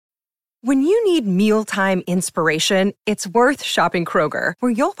When you need mealtime inspiration, it's worth shopping Kroger,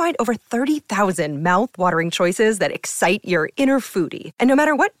 where you'll find over 30,000 mouth-watering choices that excite your inner foodie. And no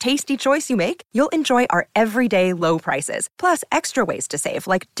matter what tasty choice you make, you'll enjoy our everyday low prices, plus extra ways to save,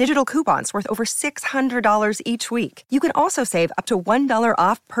 like digital coupons worth over $600 each week. You can also save up to $1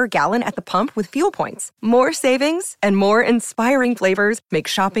 off per gallon at the pump with fuel points. More savings and more inspiring flavors make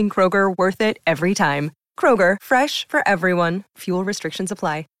shopping Kroger worth it every time. Kroger, fresh for everyone. Fuel restrictions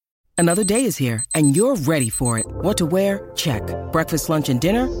apply. Another day is here, and you're ready for it. What to wear? Check. Breakfast, lunch, and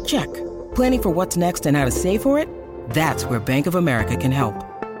dinner? Check. Planning for what's next and how to save for it? That's where Bank of America can help.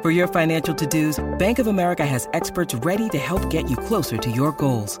 For your financial to-dos, Bank of America has experts ready to help get you closer to your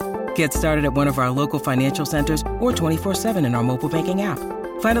goals. Get started at one of our local financial centers or 24/7 in our mobile banking app.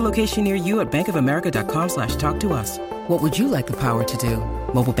 Find a location near you at bankofamerica.com/talktous. What would you like the power to do?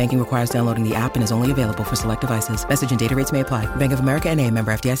 Mobile banking requires downloading the app and is only available for select devices. Message and data rates may apply. Bank of America N.A.,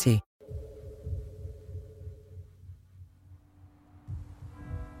 member FDIC.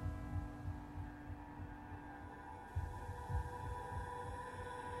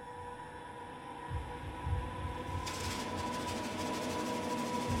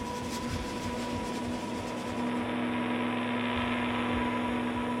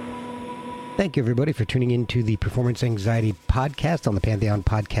 Thank you, everybody, for tuning in to the Performance Anxiety Podcast on the Pantheon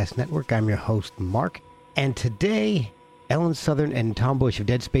Podcast Network. I'm your host, Mark. And today, Ellen Southern and Tom Bush of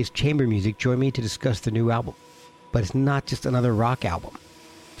Dead Space Chamber Music join me to discuss the new album. But it's not just another rock album.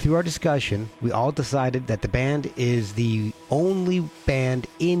 Through our discussion, we all decided that the band is the only band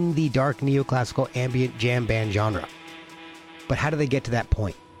in the dark neoclassical ambient jam band genre. But how did they get to that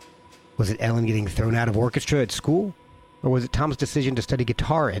point? Was it Ellen getting thrown out of orchestra at school? Or was it Tom's decision to study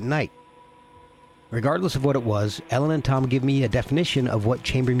guitar at night? Regardless of what it was, Ellen and Tom give me a definition of what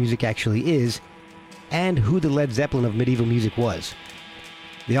chamber music actually is and who the Led Zeppelin of medieval music was.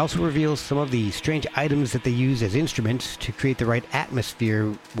 They also reveal some of the strange items that they use as instruments to create the right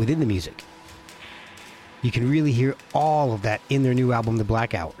atmosphere within the music. You can really hear all of that in their new album, The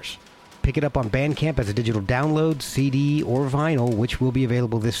Black Hours. Pick it up on Bandcamp as a digital download, CD, or vinyl, which will be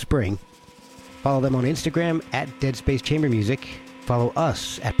available this spring. Follow them on Instagram at Dead Space Chamber Music. Follow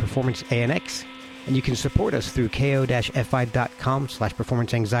us at Performance ANX. And you can support us through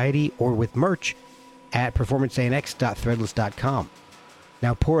ko-fi.com/performanceanxiety or with merch at performanceanx.threadless.com.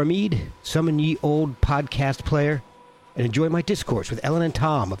 Now pour a mead, summon ye old podcast player, and enjoy my discourse with Ellen and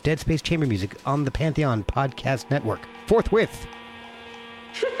Tom of Dead Space Chamber Music on the Pantheon Podcast Network. Forthwith.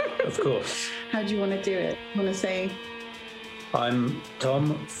 Of course. How do you want to do it? Want to say? I'm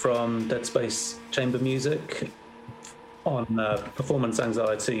Tom from Dead Space Chamber Music on Performance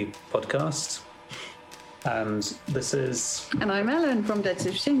Anxiety Podcast. And this is... And I'm Ellen from Dead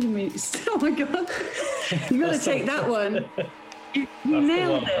Space Chamber Music. Oh my God. You got to take that one. You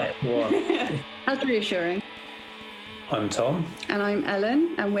nailed it. That's reassuring. I'm Tom. And I'm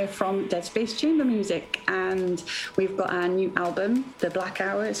Ellen, and we're from Dead Space Chamber Music. And we've got our new album, The Black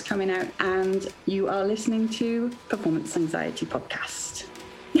Hour, is coming out. And you are listening to Performance Anxiety Podcast.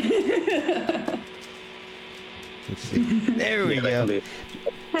 Let's see. There we go.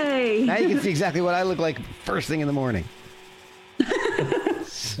 Hey. Now you can see exactly what I look like first thing in the morning.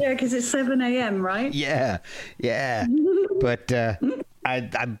 Yeah, because it's 7 a.m., right? Yeah. But I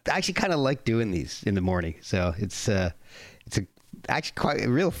actually kind of like doing these in the morning. So it's actually quite a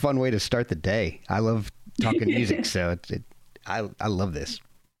real fun way to start the day. I love talking music, so I love this.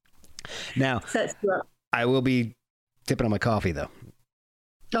 Now, I will be tipping on my coffee, though.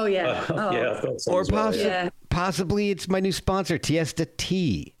 Oh, yeah. Yeah, I've got some Or as well, possibly it's my new sponsor, Tiesta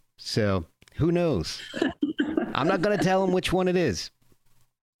Tea. So who knows? I'm not going to tell them which one it is.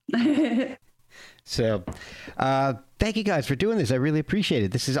 So thank you guys for doing this. I really appreciate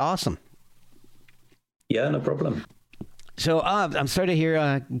it. This is awesome. Yeah, no problem. So I'm sorry to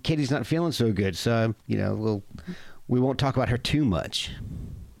hear Katie's not feeling so good. So, we won't talk about her too much.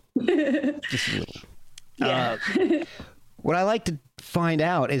 Just a little. Yeah. What I like to find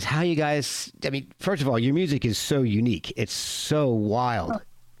out is how you guys, first of all, your music is so unique. It's so wild.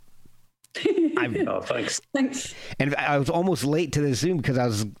 Thanks. Thanks. And I was almost late to the Zoom because I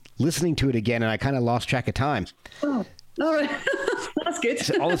was listening to it again and I kind of lost track of time. Oh, all right. That's good.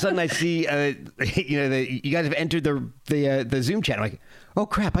 So all of a sudden I see, you guys have entered the Zoom chat. I'm like, oh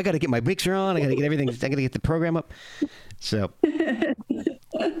crap, I got to get my mixer on. I got to get everything. I got to get the program up. So.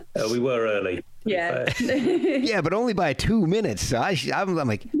 We were early. Yeah. Yeah, but only by 2 minutes. So I'm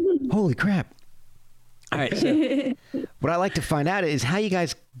like, holy crap. All right. So what I like to find out is how you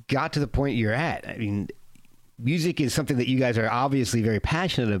guys got to the point you're at. I mean, music is something that you guys are obviously very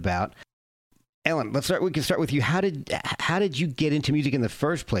passionate about. Ellen, we can start with you. How did you get into music in the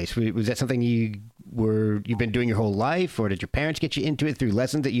first place? Was that something you've been doing your whole life, or did your parents get you into it through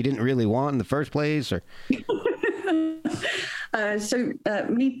lessons that you didn't really want in the first place? Or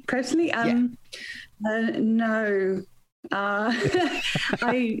me personally, no.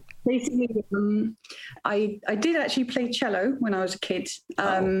 I basically I did actually play cello when I was a kid.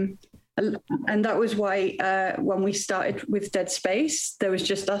 And that was why when we started with Dead Space, there was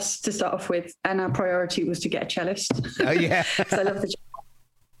just us to start off with, and our priority was to get a cellist. Oh yeah, so I love the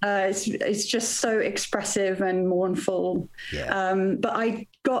it's just so expressive and mournful. Yeah. But I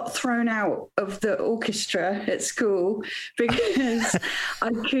got thrown out of the orchestra at school because I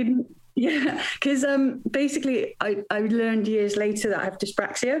couldn't. Yeah, because basically I learned years later that I have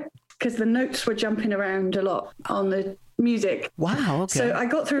dyspraxia because the notes were jumping around a lot on the music. Wow. Okay. So I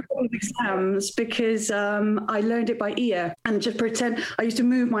got through a couple of exams because I learned it by ear and just pretend. I used to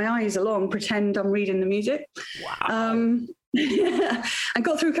move my eyes along, pretend I'm reading the music. Wow. Yeah, I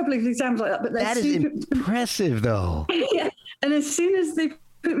got through a couple of exams like that. But that is impressive, though. Yeah, and as soon as they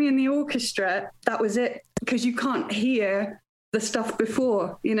put me in the orchestra, that was it, because you can't hear the stuff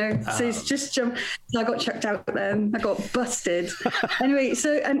before, so it's just jump. So I got chucked out then. I got busted. Anyway,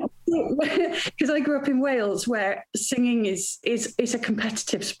 and because I grew up in Wales, where singing is a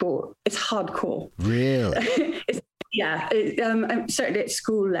competitive sport. It's hardcore. Really? Certainly at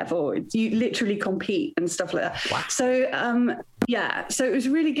school level, you literally compete and stuff like that. Wow. So so it was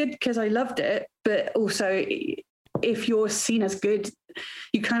really good because I loved it, but also if you're seen as good,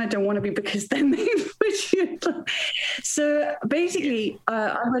 you kind of don't want to be, because then they push you. So basically,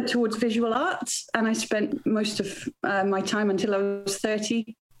 I went towards visual arts, and I spent most of my time until I was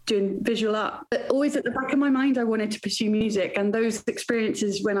 30 doing visual art. But always at the back of my mind, I wanted to pursue music, and those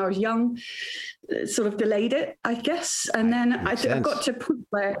experiences when I was young sort of delayed it, I guess. And then I got to a point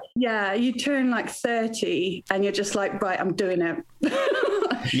where, you turn like 30 and you're just like, right, I'm doing it.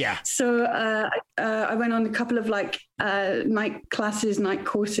 Yeah. So I went on a couple of night classes, night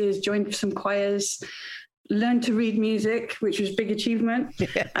courses, joined some choirs, learned to read music, which was a big achievement.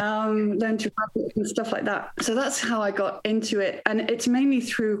 Learned to rap and stuff like that. So that's how I got into it. And it's mainly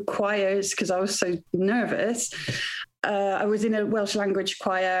through choirs, because I was so nervous. I was in a Welsh language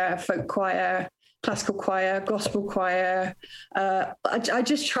choir, a folk choir, classical choir, gospel choir. I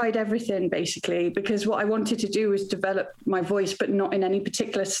just tried everything, basically, because what I wanted to do was develop my voice, but not in any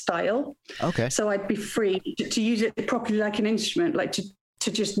particular style. Okay. So I'd be free to use it properly like an instrument, like to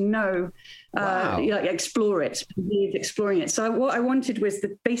just know, explore it, exploring it. So what I wanted was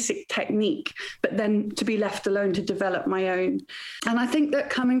the basic technique, but then to be left alone to develop my own. And I think that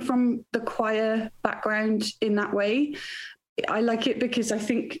coming from the choir background in that way, I like it, because I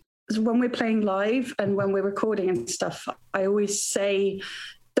think when we're playing live and when we're recording and stuff, I always say,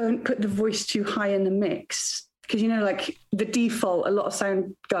 don't put the voice too high in the mix. Because, like the default, a lot of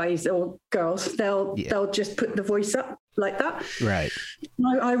sound guys or girls, they'll just put the voice up like that. Right.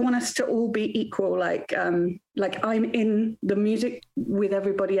 I want us to all be equal, like I'm in the music with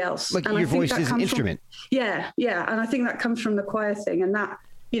everybody else. Like, and your voice is an instrument. And I think that comes from the choir thing, and that,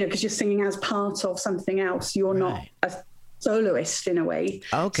 because you're singing as part of something else. You're not a soloist in a way.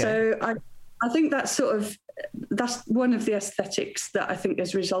 Okay. So I think that's one of the aesthetics that I think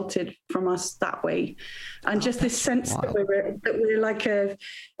has resulted from us that way. And just this sense that we're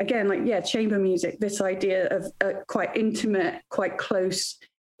like chamber music, this idea of a quite intimate, quite close,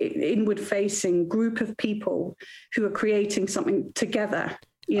 inward facing group of people who are creating something together,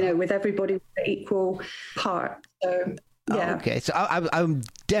 with everybody with the equal part. So yeah. Okay. So I'm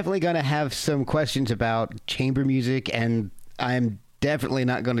definitely going to have some questions about chamber music, and I'm definitely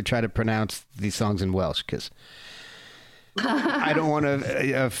not going to try to pronounce these songs in Welsh, because I don't want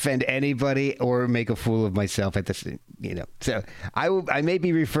to offend anybody or make a fool of myself at this, So I may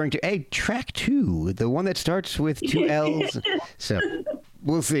be referring to track 2, the one that starts with 2 L's. So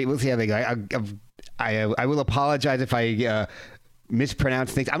we'll see how they go. I will apologize if I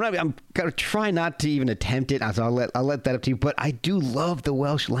mispronounce things. I'm gonna try not to even attempt it. So I'll let that up to you. But I do love the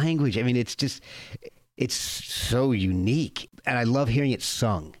Welsh language. I mean, it's so unique, and I love hearing it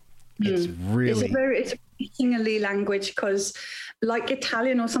sung. It's really... It's a singly language, because like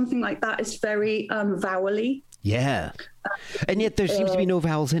Italian or something like that, it's very vowely. Yeah. And yet there seems to be no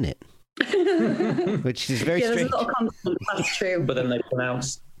vowels in it, which is very strange. There's a lot of consonants, that's true. But then they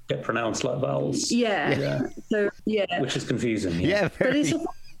get pronounced like vowels. Yeah. So, which is confusing. Yeah, very.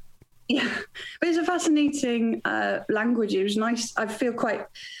 Yeah, but it's a fascinating language. It was nice. I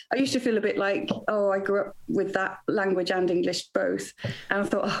used to feel a bit like, I grew up with that language and English both. And I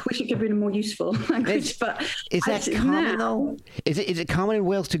thought, I wish it could have been a more useful language. But is that common though? Is it common in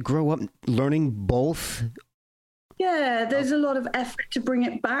Wales to grow up learning both? Yeah, there's a lot of effort to bring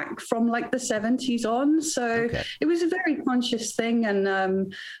it back from like the 70s on. So It was a very conscious thing.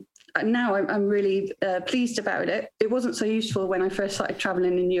 And now I'm really pleased about it. It wasn't so useful when I first started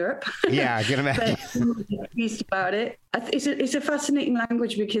traveling in Europe. Yeah, I can imagine. But I'm pleased about it. It's a fascinating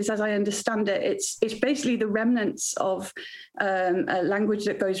language because, as I understand it, it's basically the remnants of a language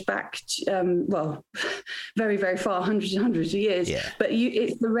that goes back, very, very far, hundreds and hundreds of years. Yeah. But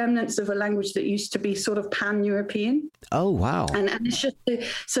it's the remnants of a language that used to be sort of pan-European. Oh, wow. And it's just,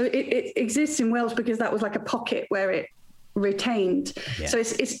 so it exists in Wales because that was like a pocket where it retained. Yeah. So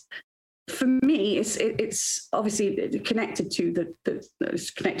it's for me, it's obviously connected to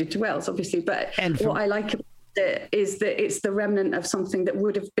it's connected to Wales, obviously. But what I like about it is that it's the remnant of something that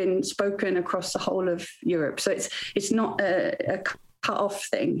would have been spoken across the whole of Europe. So it's not a cut off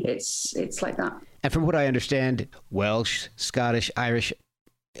thing. It's like that. And from what I understand, Welsh, Scottish, Irish,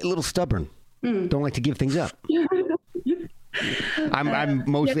 a little stubborn. Don't like to give things up. I'm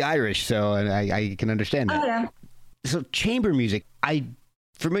mostly Irish, so I can understand that. Oh, yeah. So chamber music, I'm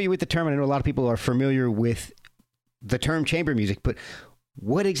familiar with the term, and I know a lot of people are familiar with the term chamber music, but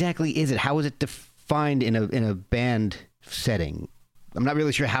what exactly is it? How is it defined in a band setting? I'm not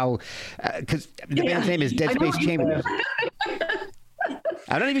really sure how, because the band's name is Dead Space Chamber Music.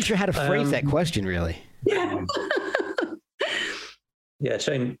 I'm not even sure how to phrase that question, really. Yeah. Yeah,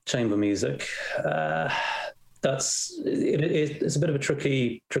 chamber music. It's a bit of a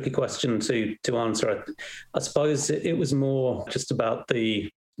tricky question to answer. I suppose it was more just about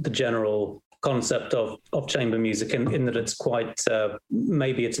the general concept of chamber music, in that it's quite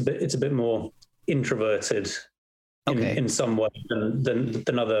maybe it's a bit more introverted in some way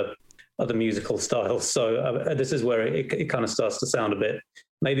than other musical styles. So this is where it kind of starts to sound a bit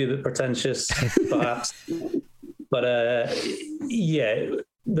pretentious, perhaps. But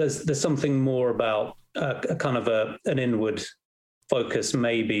there's something more about a kind of an inward focus,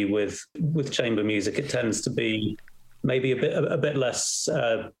 maybe with chamber music. It tends to be maybe a bit less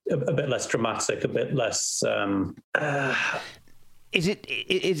dramatic, a bit less. Is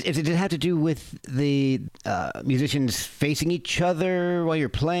it have to do with the musicians facing each other while you're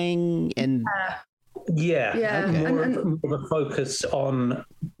playing and? Yeah. Okay. More of a focus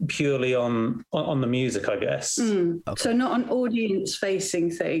purely on the music, I guess. Okay. So not an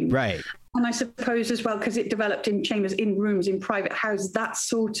audience-facing thing, right? And I suppose as well, because it developed in chambers, in rooms, in private houses, that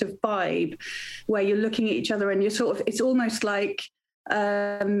sort of vibe where you're looking at each other and you're sort of, it's almost like,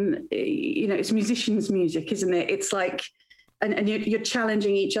 it's musicians' music, isn't it? It's like, and you're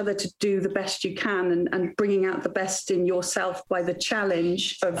challenging each other to do the best you can and bringing out the best in yourself by the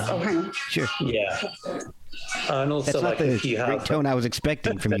challenge of, hang on. Sure. Yeah. And also, that's like, not if you the great tone I was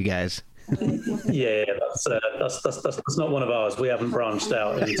expecting from you guys. Yeah, that's not one of ours. We haven't branched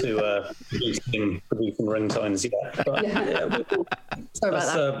out into producing ringtones yet. But, sorry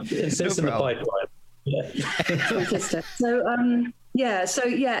about that. It's in the pipeline. Yeah. So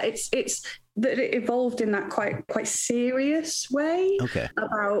it's that it evolved in that quite serious way. Okay.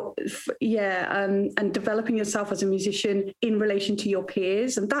 About and developing yourself as a musician in relation to your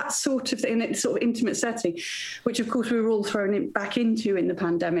peers, and that sort of in a sort of intimate setting, which of course we were all thrown back into in the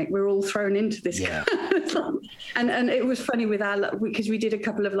pandemic. We were all thrown into this, and it was funny with because we did a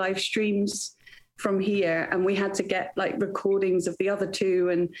couple of live streams from here, and we had to get like recordings of the other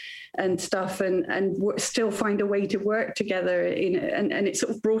two and stuff, and still find a way to work together and it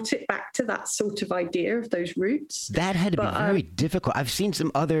sort of brought it back to that sort of idea of those roots. That had to be very difficult. I've seen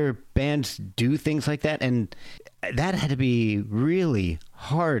some other bands do things like that, and that had to be really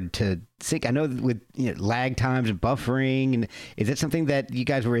hard to sync. I know with lag times and buffering, and is that something that you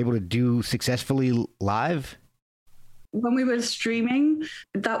guys were able to do successfully live? When we were streaming,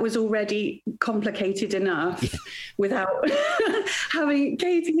 that was already complicated enough without having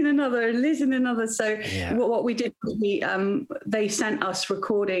Katie in another and Liz in another. So what we did was they sent us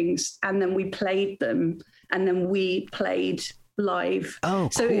recordings and then we played them and then we played live. Oh,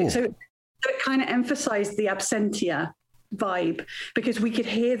 cool. So it kind of emphasized the absentia vibe because we could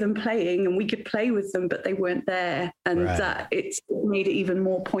hear them playing and we could play with them, but they weren't there, and it made it even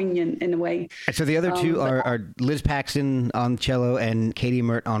more poignant in a way. And so the other two are Liz Paxton on cello and Katie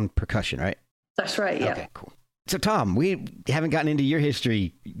Mert on percussion, right? That's right. Yeah. Okay, cool. So Tom, we haven't gotten into your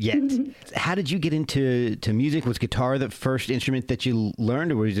history yet. How did you get into music? Was guitar the first instrument that you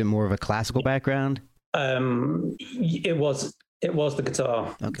learned, or was it more of a classical background? It was It was the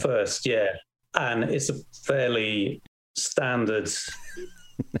guitar first, yeah. And it's a fairly standard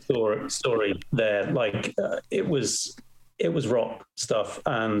story there. Like it was rock stuff,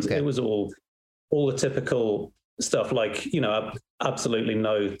 and it was all the typical stuff. Like, you know, absolutely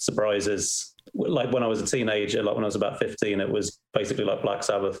no surprises. Like when I was a teenager, like when I was about 15, it was basically like Black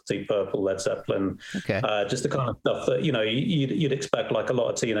Sabbath, Deep Purple, Led Zeppelin, just the kind of stuff that, you know, you'd expect like a lot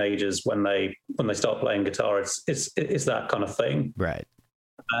of teenagers when they start playing guitar. It's that kind of thing, right?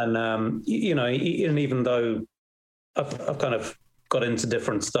 And you know, and even though I've kind of got into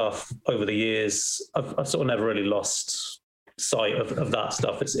different stuff over the years, I've sort of never really lost sight of that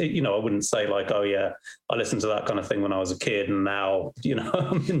stuff. You know, I wouldn't say like, oh yeah, I listened to that kind of thing when I was a kid, and now, you know,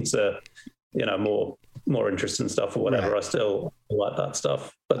 I'm into, you know, more interesting stuff or whatever. Right. I still like that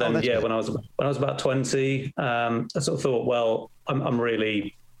stuff. But then, good. when I was about 20, I sort of thought, well, I'm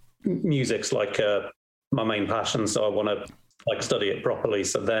really, music's like my main passion, so I want to like study it properly.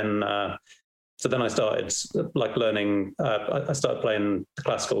 So then I started like learning. I started playing the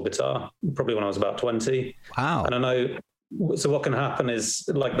classical guitar probably when I was about 20. Wow! And I know. So what can happen is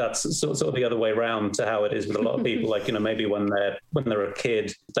like that's sort of the other way around to how it is with a lot of people. Like, you know, maybe when they're a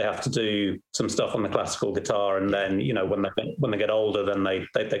kid, they have to do some stuff on the classical guitar, and then, you know, when they get older, then they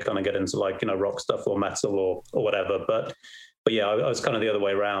kind of get into like, you know, rock stuff or metal or whatever. But yeah, I was kind of the other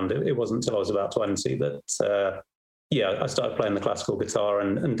way around. It wasn't until I was about 20 that I started playing the classical guitar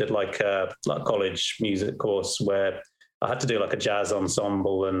and did like a college music course where I had to do like a jazz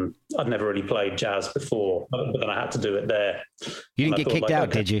ensemble, and I'd never really played jazz before, but then I had to do it there. You didn't get kicked out,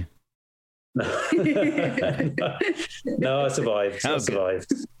 did you? No, I survived. I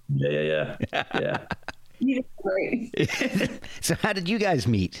survived. Yeah. So how did you guys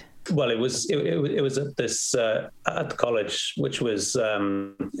meet? Well, it was at this at the college, which was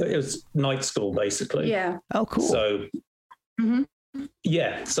it was night school basically. Yeah. Oh, cool. So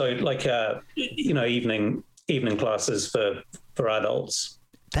so like you know, evening classes for adults.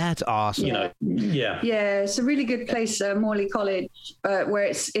 That's awesome. You know, yeah, it's a really good place, Morley College, where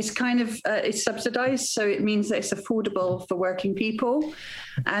it's kind of it's subsidized, so it means that it's affordable for working people.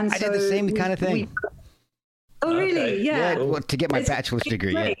 And I did the same kind of thing. Oh, really? Okay. Yeah. Well, to get my bachelor's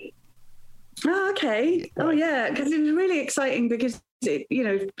degree. Yeah. Oh, okay. Oh, yeah. Because it was really exciting because, you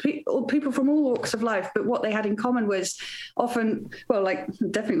know, people from all walks of life, but what they had in common was often, well, like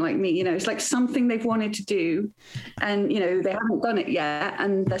definitely like me, you know, it's like something they've wanted to do and, you know, they haven't done it yet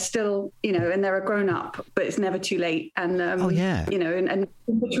and they're still, you know, and they're a grown up, but it's never too late. And, you know, and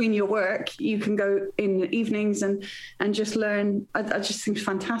in between your work, you can go in the evenings and just learn. I just think it's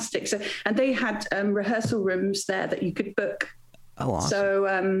fantastic. So, and they had rehearsal rooms there that you could book. Oh,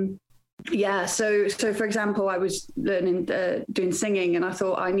 awesome. So, so for example, I was learning doing singing, and I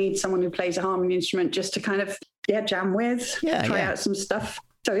thought I need someone who plays a harmony instrument just to kind of jam with, try out some stuff.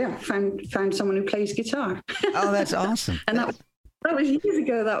 So found someone who plays guitar. Oh, that's awesome. And that was years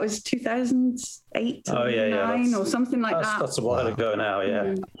ago. That was 2008, 2009 or something like that. That's a while ago now,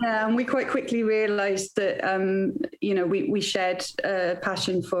 yeah. And we quite quickly realised that, you know, we shared a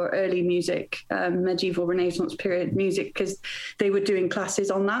passion for early music, medieval Renaissance period music, because they were doing classes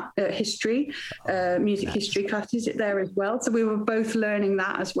on that, history, music history classes there as well. So we were both learning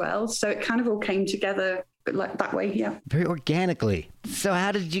that as well. So it kind of all came together like that way, yeah. Very organically. So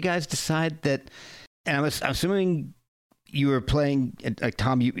how did you guys decide that, and I'm assuming you were playing,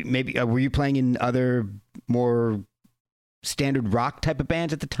 Tom, were you playing in other more standard rock type of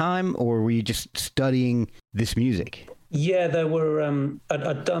bands at the time, or were you just studying this music? Yeah, there were.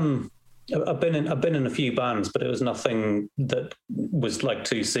 I've been in a few bands, but it was nothing that was like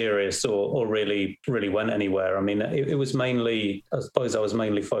too serious or really went anywhere. I mean, it was mainly, I suppose, I was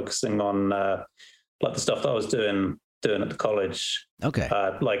mainly focusing on like the stuff that I was doing at the college. Okay.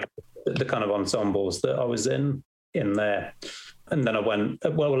 Like the kind of ensembles that I was in there. And then I went,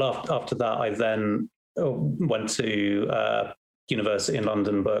 after that, I then went to university in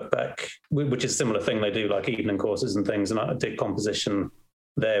London, Birkbeck, which is a similar thing. They do like evening courses and things. And I did composition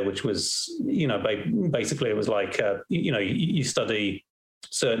there, which was, you know, basically it was like, you know, you study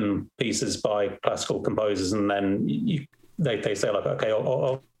certain pieces by classical composers, and then they say like, okay,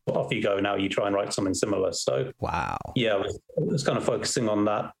 off you go. Now you try and write something similar. So, wow. Yeah, I was kind of focusing on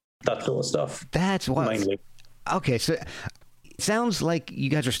that sort of stuff. That's what. Mainly. Okay, so it sounds like you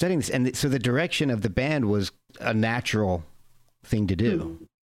guys are studying this, and so the direction of the band was a natural thing to do.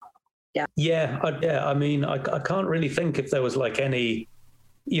 Yeah. I mean, I can't really think if there was like any,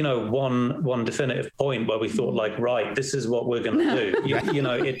 you know, one definitive point where we thought like, right, this is what we're going to do. You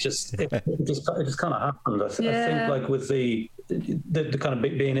know, it just kind of happened. I think like with the kind of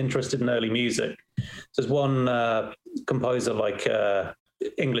being interested in early music. There's one composer like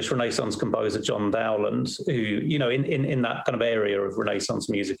English Renaissance composer John Dowland, who, you know, in that kind of area of Renaissance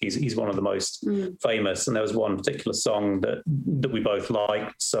music, he's one of the most famous. And there was one particular song that we both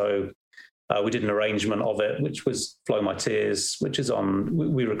liked, so we did an arrangement of it, which was "Flow My Tears," which is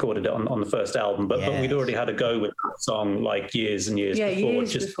we recorded it on the first album, but we'd already had a go with that song like years and years before,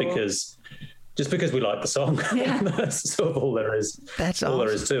 just because we liked the song. Yeah. That's sort of all there is. That's all awesome.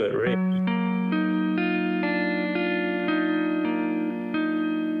 there is to it, really.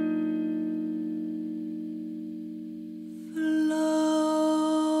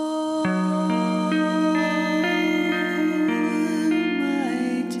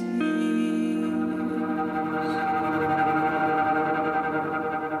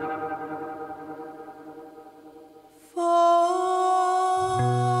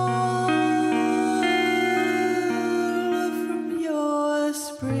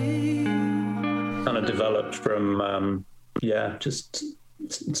 Developed from just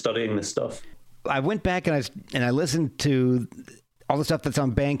studying this stuff. I went back and I listened to all the stuff that's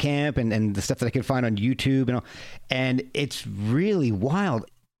on Bandcamp and the stuff that I could find on YouTube and it's really wild.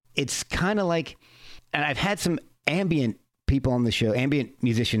 It's kind of like, and I've had some ambient people on the show, ambient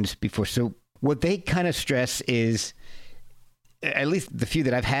musicians before. So what they kind of stress is, at least the few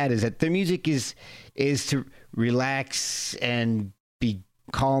that I've had, is that their music is to relax and be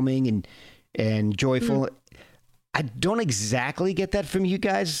calming and joyful. I don't exactly get that from you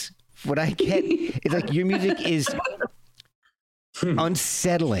guys. What I get is like your music is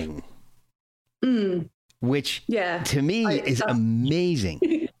unsettling, which to me is amazing.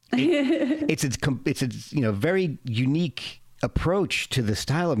 It's a very unique approach to the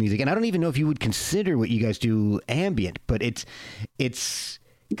style of music, and I don't even know if you would consider what you guys do ambient, but it's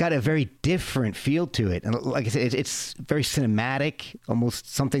got a very different feel to it. And like I said, it's very cinematic,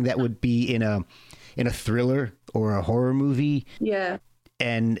 almost something that would be in a thriller or a horror movie. Yeah.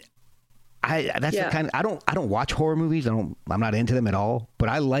 And the kind of, I don't watch horror movies. I'm not into them at all, but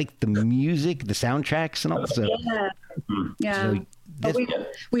I like the music, the soundtracks and all. So, So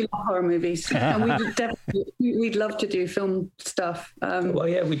we love horror movies, and we'd love to do film stuff.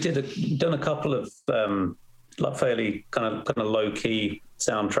 We've done a couple of like fairly kind of low key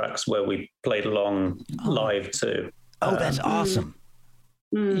soundtracks where we played along live too. That's awesome.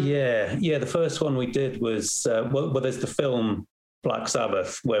 Yeah. The first one we did was there's the film Black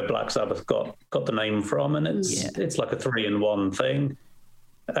Sabbath, where Black Sabbath got the name from, and it's like a 3-in-1 thing.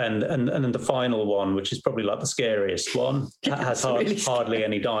 And then the final one, which is probably like the scariest one, has hardly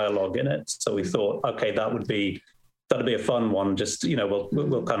any dialogue in it. So we thought, okay, that'd be a fun one. Just,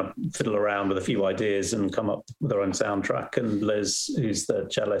 we'll kind of fiddle around with a few ideas and come up with our own soundtrack. And Liz, who's the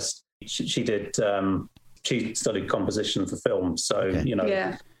cellist, she studied composition for film. So,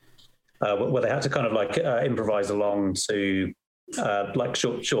 where they had to kind of like improvise along to like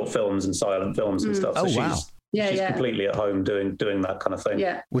short films and silent films and stuff. So she's completely at home doing that kind of thing.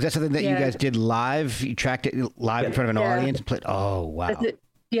 Yeah. Was that something that you guys did live? You tracked it live in front of an audience and played? Oh, wow.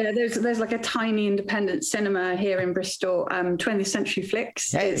 Yeah, there's like a tiny independent cinema here in Bristol, 20th Century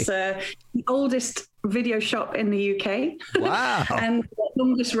Flicks. Hey. It's the oldest video shop in the UK. Wow. And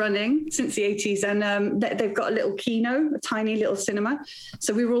longest running since the 80s. And they've got a little kino, a tiny little cinema.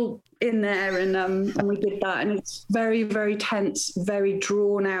 So we were all in there and we did that. And it's very, very tense, very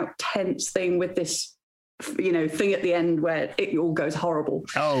drawn out, tense thing with this thing at the end where it all goes horrible.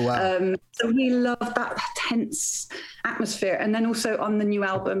 Oh, wow. So we love that tense atmosphere. And then also on the new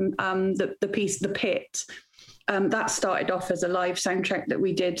album, the piece, The Pit, that started off as a live soundtrack that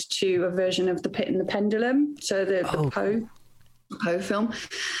we did to a version of The Pit and the Pendulum. So the Poe film.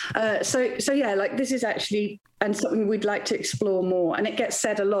 So yeah, like this is actually, and something we'd like to explore more. And it gets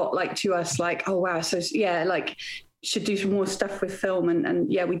said a lot, like to us, like, oh, wow. So yeah, like, should do some more stuff with film,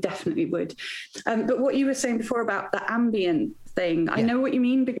 and yeah, we definitely would. But what you were saying before about the ambient thing, I know what you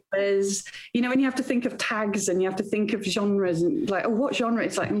mean, because when you have to think of tags and you have to think of genres and like, oh, what genre?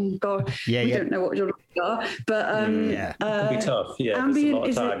 It's like, oh God, we don't know what genre we are. But it can be tough. Yeah, ambient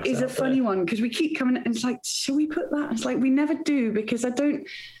is a funny one, because we keep coming and it's like, should we put that? It's like we never do, because I don't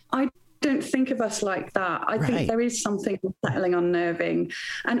think of us like that. I think there is something unsettling, unnerving,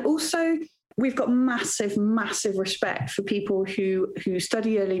 and also we've got massive, massive respect for people who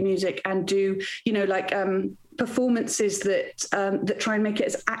study early music and do, performances that try and make it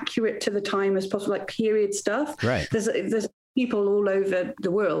as accurate to the time as possible, like period stuff. Right. There's people all over the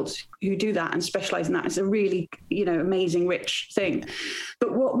world who do that and specialize in that. It's a really, amazing, rich thing.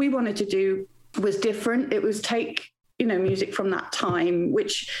 But what we wanted to do was different. It was take music from that time,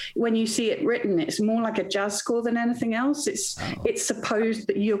 which when you see it written, it's more like a jazz score than anything else. It's supposed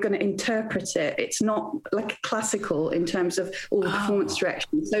that you're going to interpret it. It's not like classical in terms of all the performance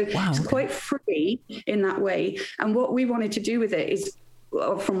direction. So it's quite free in that way. And what we wanted to do with it is,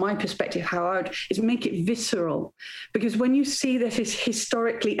 from my perspective, is make it visceral, because when you see that it's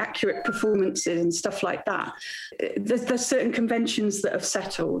historically accurate performances and stuff like that, there's certain conventions that have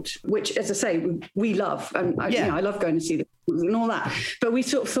settled, which, as I say, we love, and I love going to see the and all that. But we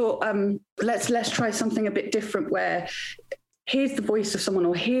sort of thought, let's try something a bit different, where here's the voice of someone,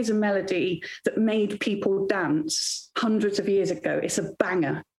 or here's a melody that made people dance hundreds of years ago. It's a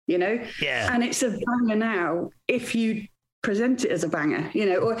banger, and it's a banger now if you present it as a banger,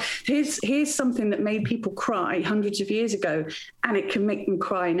 or here's something that made people cry hundreds of years ago and it can make them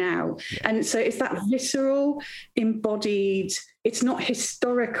cry now. And so it's that visceral, embodied, it's not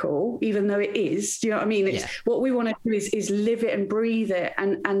historical, even though it is, do you know what I mean? It's what we want to do is live it and breathe it,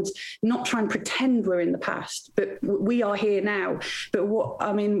 and not try and pretend we're in the past, but we are here now. But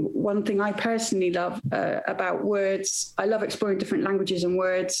one thing I personally love about words, I love exploring different languages and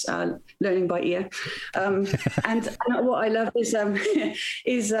words, learning by ear. And what I love is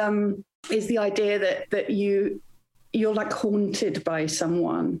the idea that you're like haunted by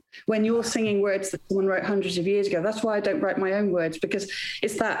someone when you're singing words that someone wrote hundreds of years ago. That's why I don't write my own words, because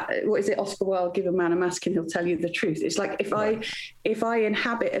it's that, what is it, Oscar Wilde, give a man a mask and he'll tell you the truth. It's like if I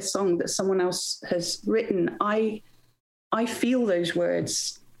inhabit a song that someone else has written, I feel those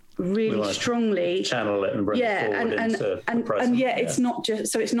words really strongly, channel it and bring it forward into the present. It's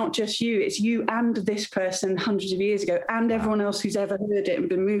not just you, it's you and this person hundreds of years ago and everyone else who's ever heard it and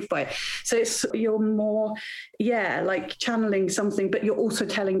been moved by it. So you're more like channeling something, but you're also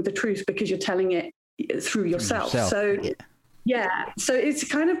telling the truth because you're telling it through yourself. So it's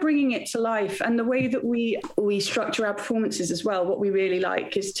kind of bringing it to life. And the way that we structure our performances as well, what we really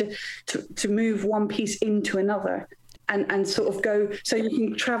like is to move one piece into another. And sort of go, so you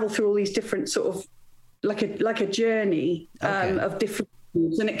can travel through all these different sort of like a journey of different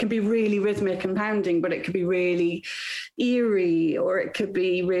moves. And it can be really rhythmic and pounding, but it could be really eerie, or it could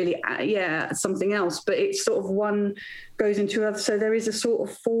be really something else. But it's sort of one goes into other. So there is a sort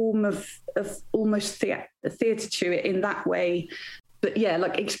of form of almost theatre to it in that way. But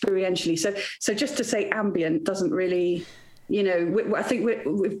like experientially. So just to say ambient doesn't really. I think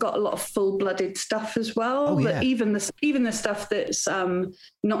we've got a lot of full-blooded stuff as well. But even the stuff that's not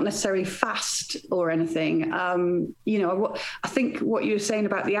necessarily fast or anything. I think what you were saying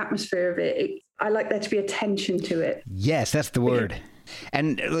about the atmosphere of it, I like there to be a tension to it. Yes, that's the word.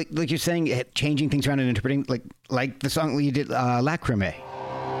 And like you're saying, changing things around and interpreting, like the song you did, Lacrime.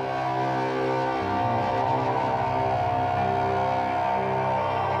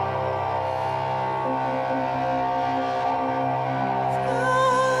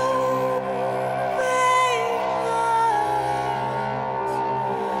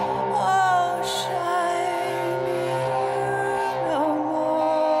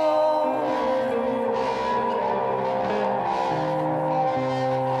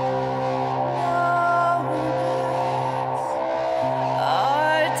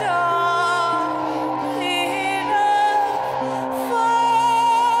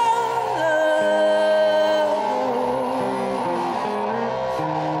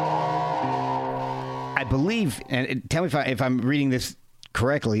 And tell me if I'm reading this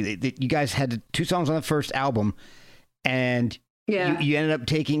correctly, that you guys had 2 songs on the first album, and you ended up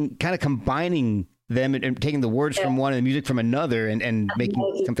combining them and taking the words from one and the music from another and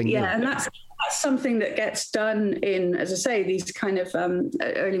making something new. And that's something that gets done in, as I say, these kind of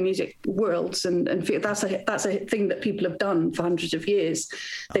early music worlds, and that's a thing that people have done for hundreds of years.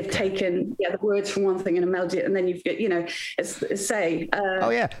 They've taken the words from one thing and a melody, and then you've got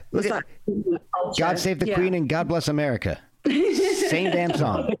look at God Save the Queen and God Bless America. Same damn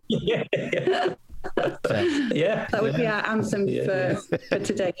song. That would be our anthem for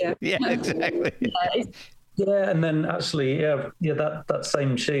today. Yeah, exactly. And then actually, that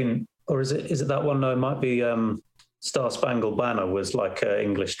same tune. Or is it that one? No, it might be Star Spangled Banner was like an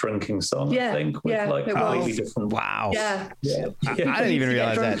English drinking song, I think, with completely different. Wow. Yeah. I didn't even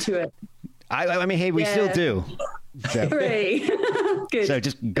realize that. To it. I mean, hey, we still do. So. Good. So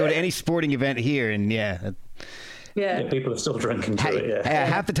just go to any sporting event here, and people are still drinking to it.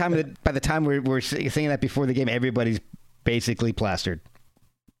 Half the time, by the time we're singing that before the game, everybody's basically plastered.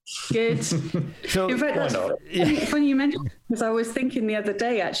 Good. So in fact, that's funny you mentioned, because I was thinking the other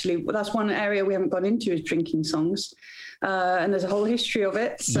day, actually, that's one area we haven't gone into is drinking songs. And there's a whole history of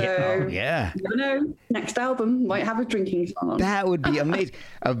it. So next album might have a drinking song on. That would be amazing.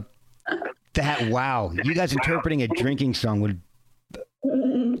 Wow. You guys interpreting a drinking song would...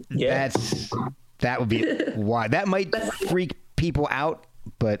 Yeah. That would be why. That might freak people out,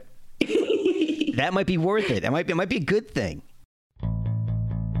 but that might be worth it. It might be a good thing.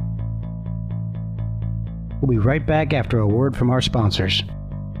 We'll be right back after a word from our sponsors.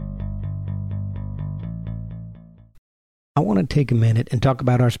 I want to take a minute and talk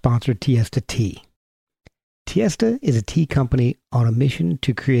about our sponsor, Tiesta Tea. Tiesta is a tea company on a mission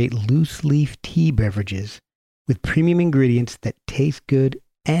to create loose leaf tea beverages with premium ingredients that taste good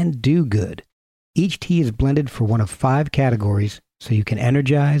and do good. Each tea is blended for one of 5 categories, so you can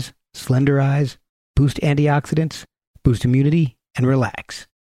energize, slenderize, boost antioxidants, boost immunity, and relax.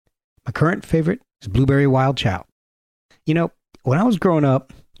 My current favorite is Blueberry Wild Chow. You know, when I was growing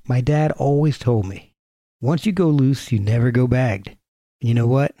up, my dad always told me, once you go loose, you never go bagged. And you know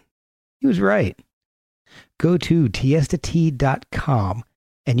what? He was right. Go to tiestatea.com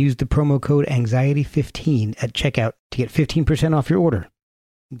and use the promo code Anxiety15 at checkout to get 15% off your order.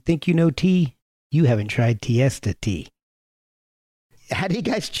 You think you know tea? You haven't tried Tiesta Tea. How do you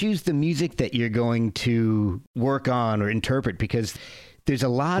guys choose the music that you're going to work on or interpret? Because there's a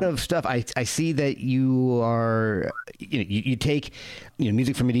lot of stuff. I see that you are, you take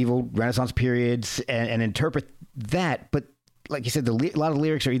music from medieval, Renaissance periods and interpret that. But like you said, a lot of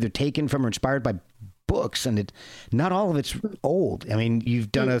lyrics are either taken from or inspired by books, and not all of it's old. I mean,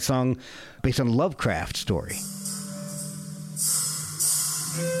 you've done a song based on Lovecraft story.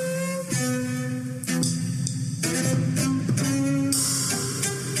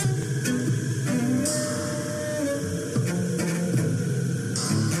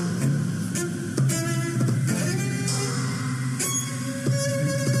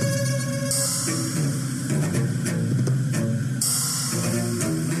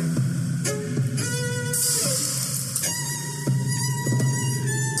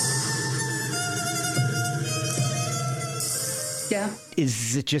 Yeah.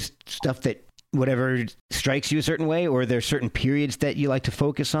 Is it just stuff that whatever strikes you a certain way, or are there certain periods that you like to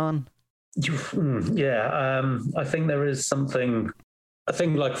focus on? Yeah, I think there is something. I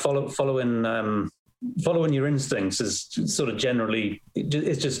think like following your instincts is sort of generally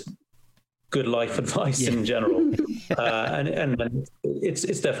it's just good life advice in general, and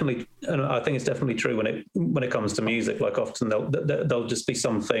it's definitely, and I think it's definitely true when it comes to music. Like often there'll just be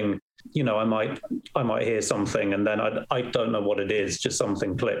something, I might hear something and then I don't know what it is, just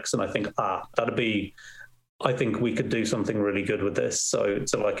something clicks and I think I think we could do something really good with this. So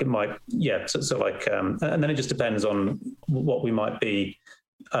like it might, and then it just depends on what we might be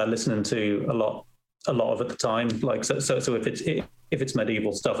listening to a lot of at the time. Like so if it's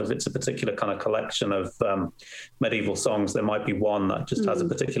medieval stuff, if it's a particular kind of collection of medieval songs, there might be one that just has a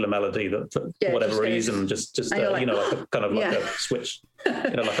particular melody that for whatever reason just like a kind of like a switch,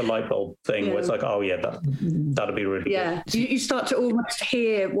 like a light bulb thing where it's like, oh yeah, that'd be really good. You start to almost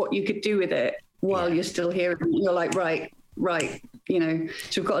hear what you could do with it while you're still hearing it. You're like, right,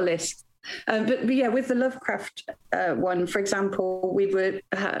 so we've got a list. But with the Lovecraft one, for example, we were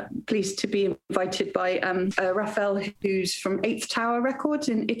pleased to be invited by Raphael, who's from Eighth Tower Records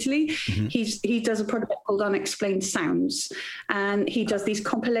in Italy. Mm-hmm. He does a project called Unexplained Sounds, and he does these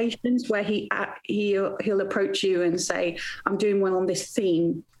compilations where he'll approach you and say, "I'm doing one on this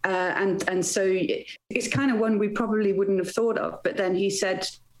theme," and so it's kind of one we probably wouldn't have thought of. But then he said,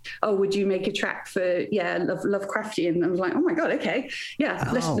 "Oh, would you make a track for Lovecraftian?" And I was like, "Oh my god, okay,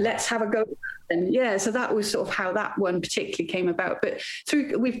 let's have a go." And so that was sort of how that one particularly came about. But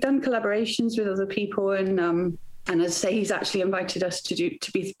we've done collaborations with other people, and as I say, he's actually invited us to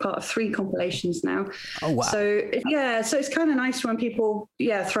be part of 3 compilations now. Oh wow! So it's kind of nice when people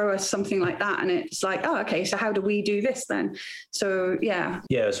throw us something like that, and it's like, oh, okay, so how do we do this then? So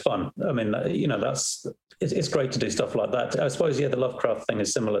it's fun. I mean, it's great to do stuff like that. I suppose, the Lovecraft thing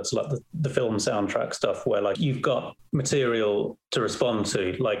is similar to like the film soundtrack stuff, where like you've got material to respond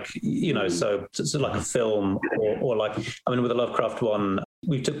to, like, so like a film or like, I mean, with the Lovecraft one,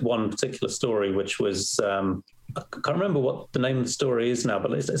 we took one particular story, which was, I can't remember what the name of the story is now,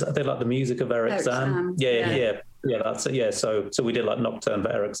 but it's I think like the music of Eric Zahn. Yeah, that's it. Yeah. So we did like Nocturne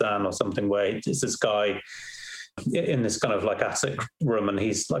for Eric Zahn or something, where it's this guy in this kind of like attic room, and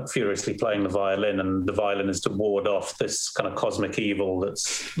he's like furiously playing the violin, and the violin is to ward off this kind of cosmic evil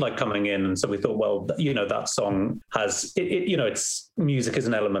that's like coming in. And so we thought, well, that song has it's music is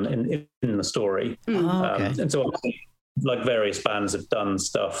an element in the story. Okay. And so like various bands have done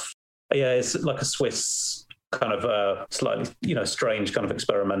stuff. It's like a Swiss kind of slightly strange kind of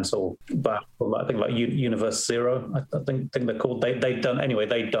experimental band. I think like Universe Zero, I think they're called. They'd done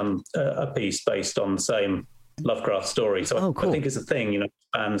a piece based on the same Lovecraft story. So cool. I think it's a thing, you know,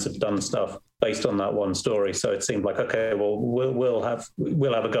 fans have done stuff based on that one story. So it seemed like, okay, well, we'll have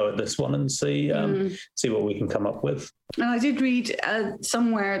a go at this one and see what we can come up with. And I did read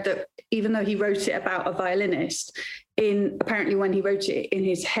somewhere that even though he wrote it about a violinist, apparently when he wrote it in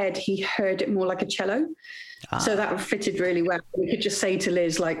his head, he heard it more like a cello. So that fitted really well. We could just say to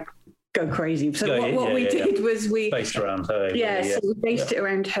Liz, like, go crazy. So what we did was we based around her. So we based it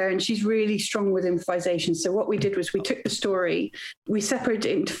around her, and she's really strong with improvisation. So what we did was we took the story, we separated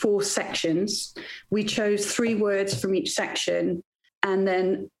it into 4 sections. We chose 3 words from each section, and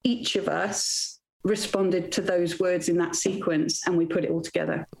then each of us responded to those words in that sequence, and we put it all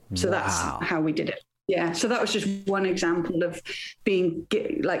together. So that's how we did it. Yeah, so that was just one example of being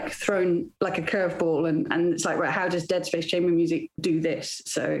like thrown like a curveball, and it's like, right, how does Dead Space Chamber Music do this?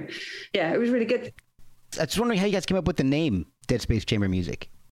 So, yeah, it was really good. I was wondering how you guys came up with the name Dead Space Chamber Music.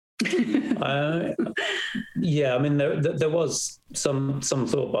 Yeah, I mean, there was some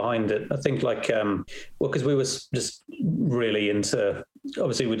thought behind it. I think, like, because we were just really into.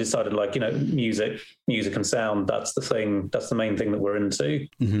 Obviously, we decided, like, you know, music and sound. That's the thing. That's the main thing that we're into.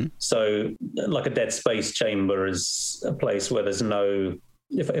 Mm-hmm. So, like, a Dead Space Chamber is a place where there's no.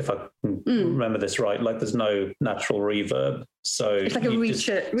 If I remember this right, like, there's no natural reverb. So it's like a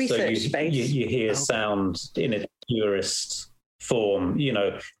research space. You hear sound in its purest form, you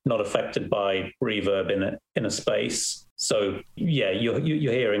know, not affected by reverb in a space. So yeah, you're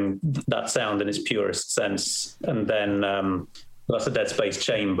hearing that sound in its purest sense, and then that's a Dead Space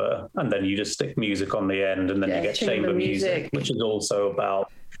Chamber, and then you just stick music on the end, and then you get chamber music, which is also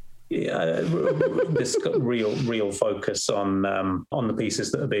about this real focus on the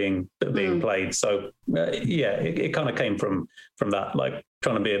pieces that are being played. So it kind of came from that, like,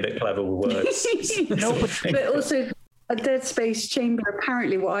 trying to be a bit clever with words. but also. A Dead Space Chamber,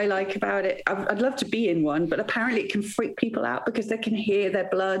 apparently what I like about it, I'd love to be in one, but apparently it can freak people out because they can hear their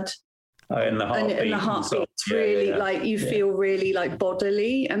blood. In the heartbeat. And the heartbeat's really like, you feel really like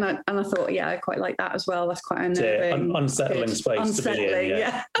bodily. And I thought, I quite like that as well. That's quite unnerving. Unsettling space to be in.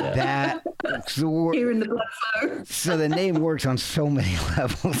 Yeah. Hearing the blood flow. So the name works on so many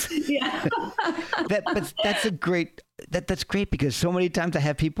levels. Yeah. But that's great because so many times I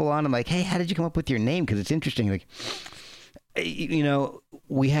have people on, I'm like, hey, how did you come up with your name? Because it's interesting. Like, you know,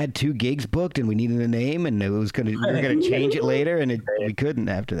 we had 2 gigs booked and we needed a name, and we were gonna change it later, and we couldn't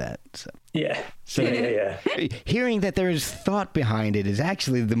after that. So. Yeah. Hearing that there is thought behind it is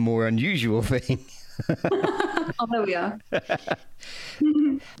actually the more unusual thing. Oh, there we are.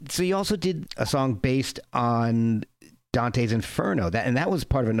 So you also did a song based on Dante's Inferno. That was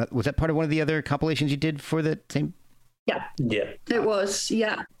part of was that part of one of the other compilations you did for the same? Yeah. It was.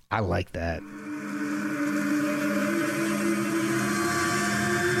 Yeah. I like that.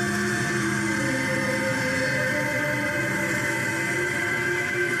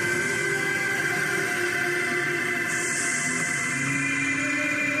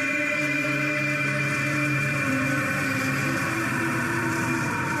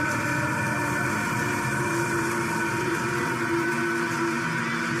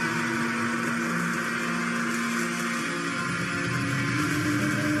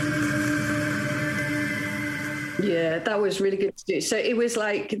 Yeah, that was really good to do. So it was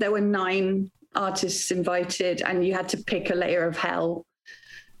like there were 9 artists invited, and you had to pick a layer of hell.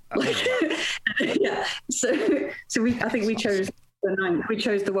 Yeah. So I think we chose the 9. We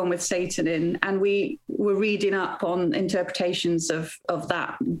chose the one with Satan in, and we were reading up on interpretations of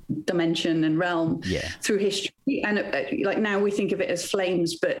that dimension and realm through history. And like now we think of it as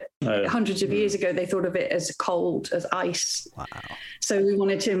flames, but hundreds of years ago they thought of it as cold, as ice. Wow. So we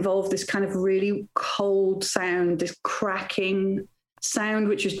wanted to involve this kind of really cold sound, this cracking sound,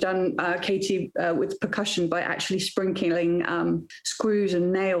 which was done, Katie, with percussion by actually sprinkling screws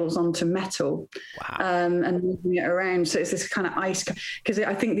and nails onto metal. Wow. And moving it around. So it's this kind of ice, because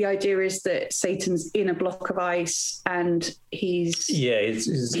I think the idea is that Satan's in a block of ice and he's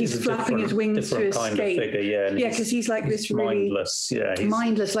flapping his wings to escape. Figure, because he's like this really mindless.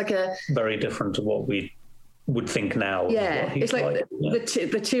 Mindless, like a very different to what we would think now. Yeah, it's like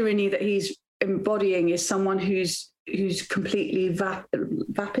the tyranny that he's embodying is someone who's completely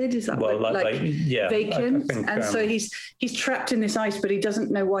vapid, is that vacant? And so he's trapped in this ice, but he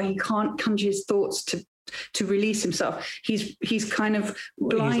doesn't know why he can't conjure his thoughts to release himself. He's kind of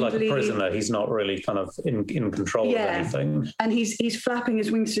blindly, he's like a prisoner. He's not really kind of in control of anything. And he's flapping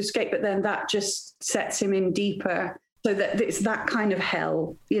his wings to escape, but then that just sets him in deeper. So that it's that kind of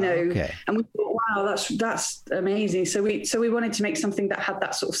hell, you know. Okay. And we thought, wow, that's amazing. So we wanted to make something that had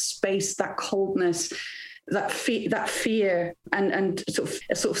that sort of space, that coldness, that fear, and sort of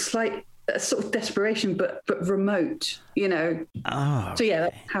a sort of slight a sort of desperation, but remote, you know. Oh, so yeah,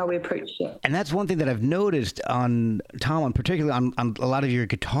 that's how we approached it. And that's one thing that I've noticed on Tom, particularly on a lot of your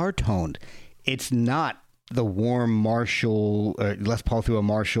guitar tone. It's not the warm Marshall or Les Paul through a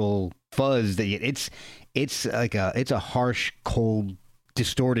Marshall fuzz that it's a harsh, cold,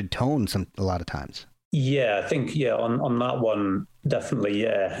 distorted tone a lot of times. Yeah, I think on that one definitely.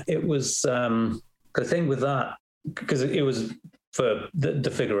 Yeah, it was. I think with that, because it was for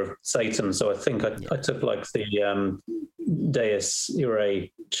the figure of Satan, so I think I took like the Deus Irae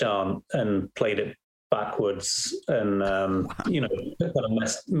chant and played it backwards, and kind of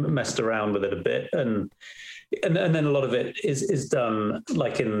messed around with it a bit, and then a lot of it is done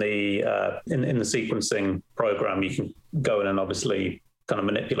like in the sequencing program. You can go in and obviously kind of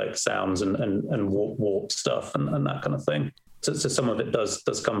manipulate sounds and warp stuff and that kind of thing. So some of it does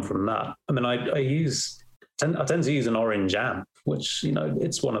come from that. I mean, I tend to use an orange amp, which, you know,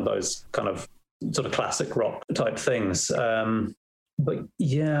 it's one of those kind of sort of classic rock type things. But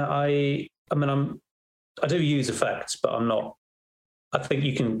yeah, I do use effects, but I'm not. I think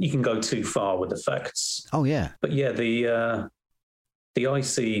you can go too far with effects. Oh yeah. But yeah, the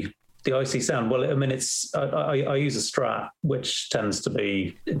icy sound. Well, I mean, I use a Strat, which tends to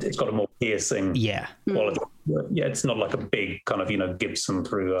be, it's got a more piercing quality. Yeah, it's not like a big kind of, you know, Gibson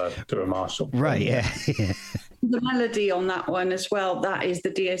through a Marshall. Right. Yeah. The melody on that one as well, that is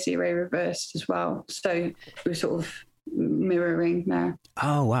the Dies Irae reversed as well. So we're sort of mirroring there.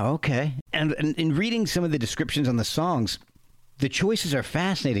 Oh wow. Okay. And in reading some of the descriptions on the songs, the choices are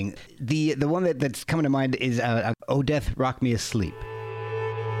fascinating. The one that's coming to mind is "Oh Death, Rock Me Asleep."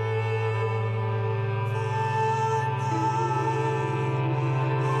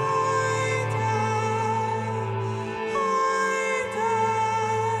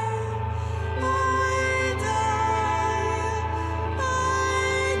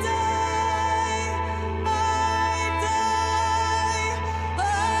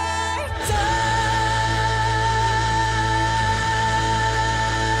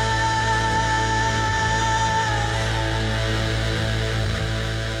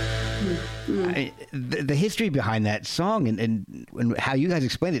 The history behind that song and how you guys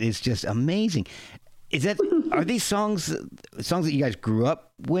explained it is just amazing. Are these songs that you guys grew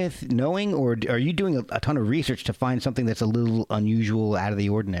up with knowing, or are you doing a ton of research to find something that's a little unusual, out of the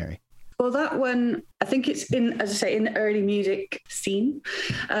ordinary? Well, that one, I think it's in the early music scene.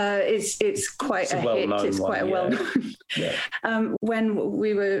 It's quite a hit. It's quite a well-known. Yeah. When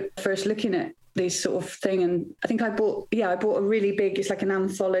we were first looking at this sort of thing, and I think I bought a really big, it's like an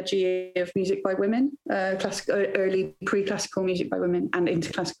anthology of music by women, early pre-classical music by women and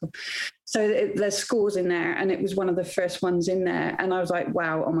into classical. So there's scores in there, and it was one of the first ones in there, and I was like,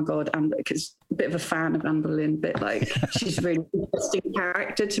 wow, oh my god, because a bit of a fan of Anne Boleyn, but like she's a really interesting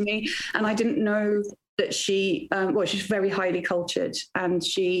character to me, and I didn't know that she's very highly cultured, and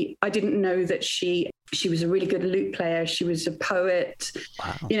I didn't know that she was a really good lute player. She was a poet.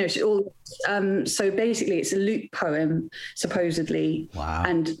 Wow. You know, so basically it's a lute poem, supposedly. Wow.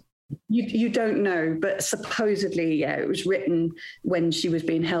 And you don't know, but supposedly, it was written when she was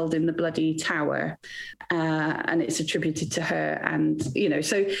being held in the bloody tower, and it's attributed to her. And, you know,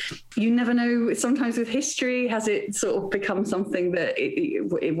 so you never know. Sometimes with history, has it sort of become something that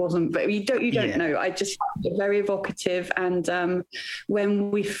it wasn't? But you don't know. I just found it very evocative. And when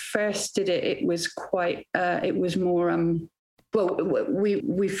we first did it, it was quite. It was more. Well,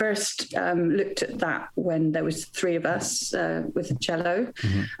 we first looked at that when there was three of us with the cello,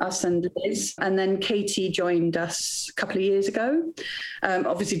 us and Liz, and then Katie joined us a couple of years ago.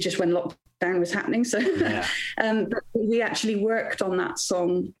 Obviously, just when lockdown was happening. So but we actually worked on that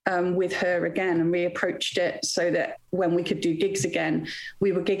song with her again, and reapproached it so that when we could do gigs again,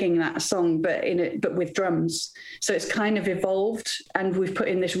 we were gigging that song, but with drums. So it's kind of evolved, and we've put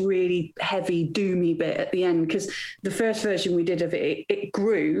in this really heavy doomy bit at the end, because the first version we did of it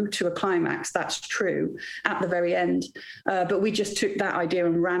grew to a climax. That's true at the very end, but we just took that idea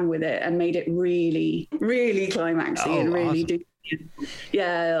and ran with it and made it really, really climaxy and really doomy.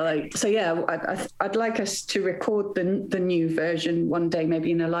 I'd like us to record the new version one day,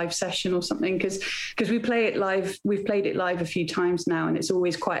 maybe in a live session or something, because we play it live. We've played it live a few times now, and it's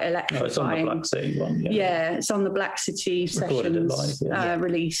always quite electrifying. It's on the Black City one. Yeah, it's on the Black City Sessions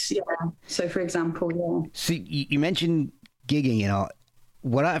release. Yeah. So, for example, So you mentioned gigging. You know,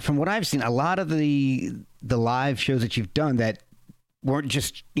 from what I've seen, a lot of the live shows that you've done that weren't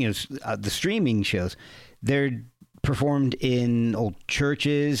just the streaming shows, they're performed in old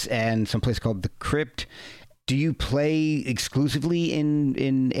churches and some place called the Crypt. Do you play exclusively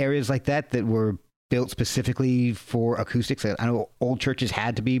in areas like that were built specifically for acoustics? I know old churches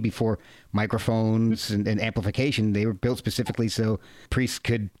had to be before microphones and amplification. They were built specifically so priests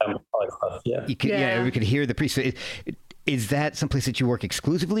could, we could hear the priest. So is that someplace that you work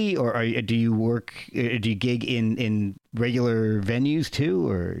exclusively, or do you gig in regular venues too,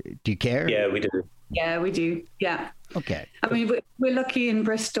 or do you care? Yeah, we do. Yeah, we do. Yeah. Okay. I mean, we're lucky in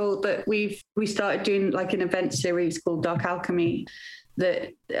Bristol that we started doing like an event series called Dark Alchemy.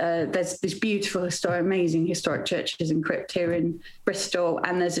 That there's this beautiful, amazing historic churches and crypt here in Bristol,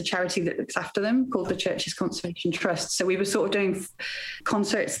 and there's a charity that looks after them called the Churches Conservation Trust. So we were sort of doing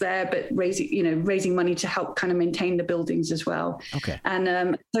concerts there, but raising money to help kind of maintain the buildings as well. Okay.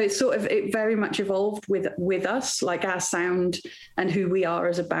 And so it very much evolved with us, like our sound and who we are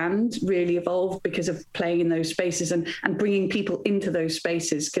as a band really evolved because of playing in those spaces and bringing people into those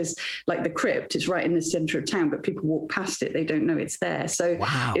spaces. Because like the crypt is right in the center of town, but people walk past it, they don't know it's there. So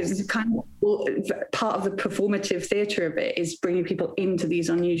it's kind of part of the performative theatre of it is bringing people into these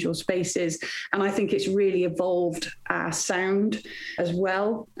unusual spaces. And I think it's really evolved our sound as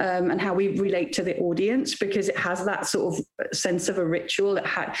well, and how we relate to the audience, because it has that sort of sense of a ritual.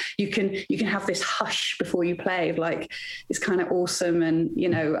 You can have this hush before you play, like it's kind of awesome. And,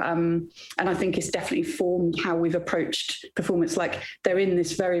 and I think it's definitely formed how we've approached performance. Like they're in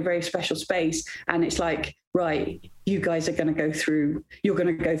this very, very special space, and it's like, right, you're going to go through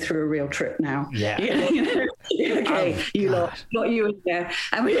a real trip now. Yeah. Okay, not you in there.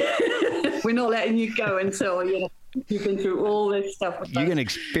 And we're not letting you go until, you've been through all this stuff. You're going to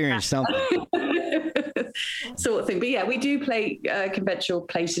experience something. Sort of thing. But yeah, we do play conventional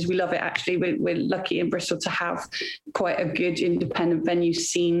places. We love it, actually. We're lucky in Bristol to have quite a good independent venue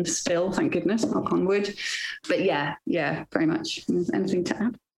scene still, thank goodness, knock on wood. But yeah, very much. Anything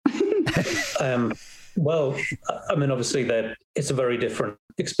to add? Well, I mean, obviously, it's a very different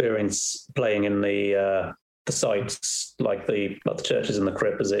experience playing in the sites like the churches and the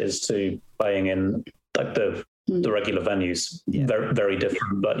crypt as it is to playing in like the regular venues. Yeah. Very, very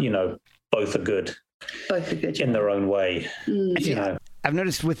different, but both are good. Both are good in their own way. I've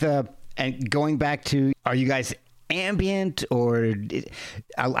noticed with and going back to, are you guys ambient, or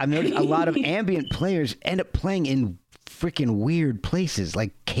I've noticed a lot of ambient players end up playing in freaking weird places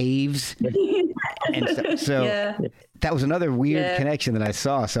like caves. And so that was another weird connection that I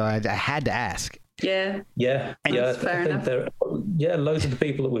saw. So I had to ask. Yeah. Loads of the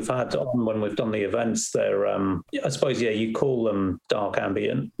people that we've had on when we've done the events, they're, I suppose, you call them dark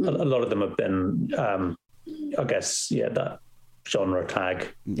ambient. A lot of them have been, I guess, that genre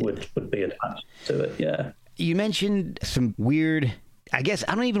tag would be attached to it. Yeah. You mentioned some weird, I guess,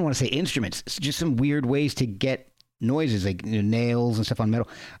 I don't even want to say instruments, it's just some weird ways to get noises like nails and stuff on metal.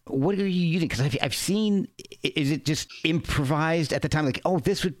 What are you using? Because I've seen, is it just improvised at the time? Like, oh,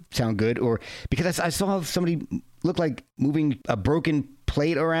 this would sound good, or because I saw somebody look like moving a broken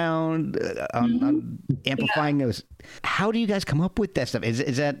plate around on amplifying those. How do you guys come up with that stuff?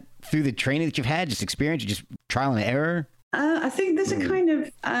 Is that through the training that you've had, just experience, just trial and error? I think there's a kind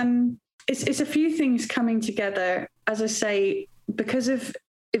of it's a few things coming together. As I say, because of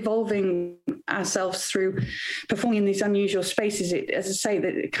evolving ourselves through performing in these unusual spaces, as I say,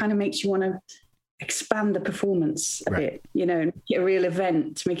 that it kind of makes you want to expand the performance a bit, and make it a real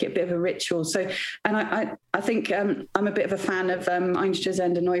event, to make it a bit of a ritual. So, and I think I'm a bit of a fan of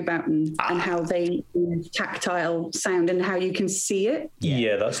Einstürzende Neubauten and how they use tactile sound and how you can see it.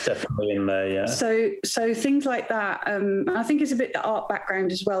 Yeah, that's definitely in there. Yeah. So things like that. I think it's a bit the art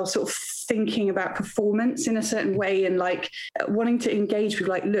background as well, sort of thinking about performance in a certain way and like wanting to engage with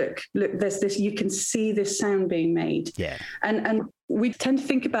like, look, there's this, you can see this sound being made. Yeah. And we tend to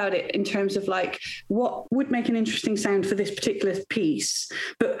think about it in terms of like what would make an interesting sound for this particular piece,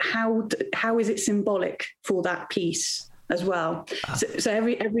 but how is it symbolic for that piece as well? So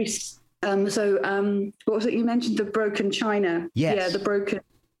every what was it you mentioned? The broken china. Yes. Yeah, the broken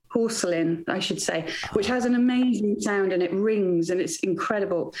porcelain, I should say, which has an amazing sound and it rings and it's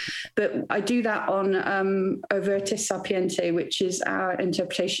incredible. But I do that on O Virtus Sapiente, which is our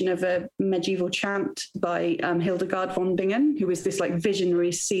interpretation of a medieval chant by Hildegard von Bingen, who was this like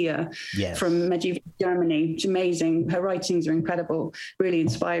visionary seer from medieval Germany. It's amazing. Her writings are incredible, really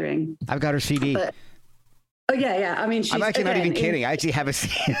inspiring. I've got her CD. Oh yeah. I mean, I'm actually not even kidding. I actually have a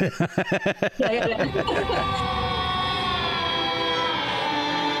CD. Yeah.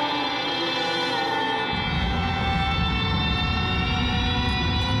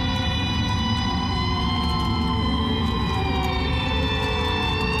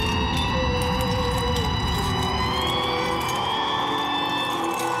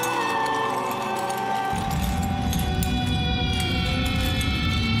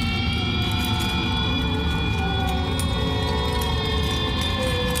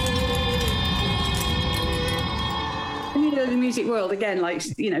 music world, again, like,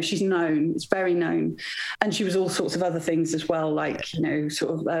 she's known, it's very known. And she was all sorts of other things as well, like,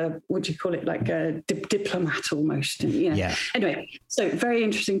 sort of, what do you call it? Like a diplomat almost. Yeah. Anyway, so very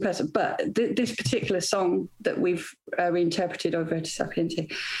interesting person. But this particular song that we've reinterpreted over to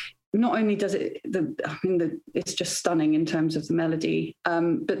Sapiente, not only does it's just stunning in terms of the melody,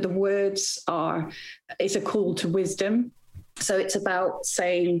 but the words it's a call to wisdom. So it's about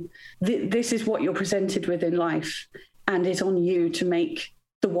saying, this is what you're presented with in life, and it's on you to make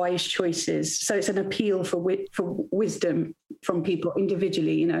the wise choices. So it's an appeal for wisdom from people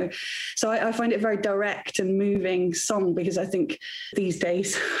individually, So I find it a very direct and moving song, because I think these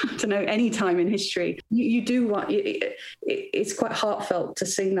days, I don't know, any time in history, you do what it's quite heartfelt to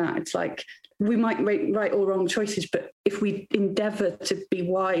sing that. It's like, we might make right or wrong choices, but if we endeavor to be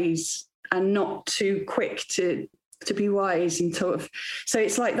wise and not too quick to be wise and sort of, so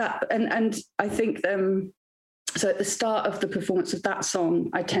it's like that. And I think, so at the start of the performance of that song,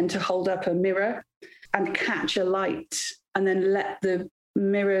 I tend to hold up a mirror and catch a light, and then let the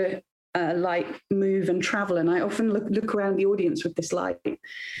mirror light move and travel. And I often look around the audience with this light,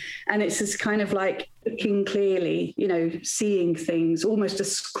 and it's this kind of like looking clearly, seeing things, almost a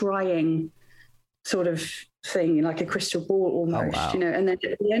scrying sort of thing, like a crystal ball almost. Oh, wow. And then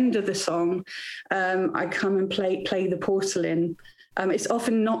at the end of the song, I come and play the porcelain. It's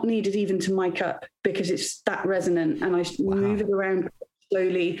often not needed even to mic up, because it's that resonant, and I move it around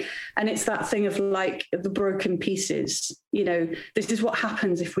slowly. And it's that thing of like the broken pieces, this is what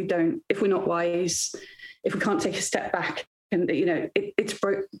happens if we're not wise, if we can't take a step back, and it's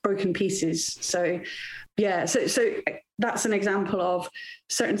broken pieces. So yeah, so that's an example of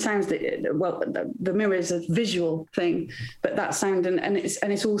certain sounds that, the mirror is a visual thing, but that sound and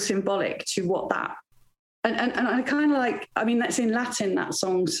it's all symbolic to what that. And I kind of like, that's in Latin, that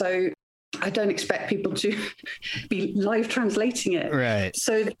song. So I don't expect people to be live translating it. Right.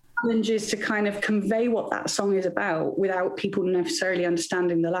 So the challenge is to kind of convey what that song is about without people necessarily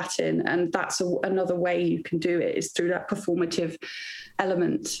understanding the Latin. And that's another way you can do it, is through that performative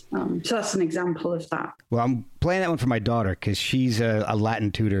element. So that's an example of that. Well, I'm playing that one for my daughter, because she's a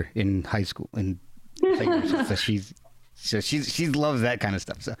Latin tutor in high school. And so she loves that kind of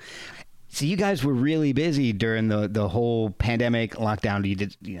stuff. So you guys were really busy during the whole pandemic lockdown.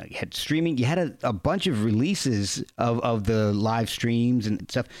 You had streaming. You had a bunch of releases of the live streams and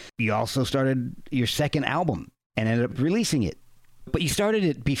stuff. You also started your second album and ended up releasing it. But you started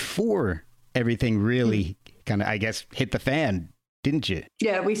it before everything really kind of, I guess, hit the fan, didn't you?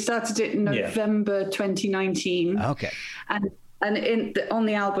 Yeah, we started it in November 2019. Okay. And on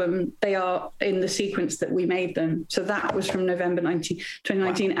the album, they are in the sequence that we made them. So that was from November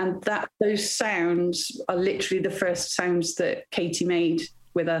 2019. Wow. And those sounds are literally the first sounds that Katie made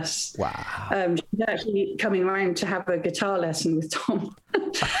with us. Wow. She's actually coming around to have a guitar lesson with Tom.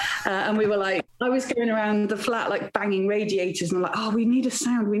 And we were like, I was going around the flat, like banging radiators, and I'm like, oh, we need a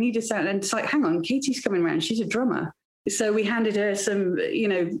sound. And it's like, hang on, Katie's coming around. She's a drummer. So we handed her some,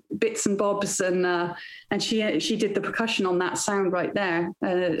 bits and bobs, and she did the percussion on that sound right there.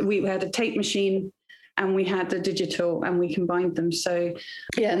 We had a tape machine and we had the digital, and we combined them. So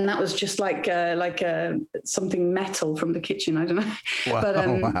yeah, and that was just like something metal from the kitchen. I don't know, wow, but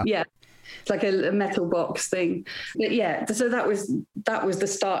wow. Yeah, it's like a metal box thing. But yeah, so that was the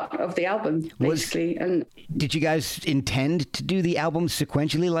start of the album basically. And did you guys intend to do the album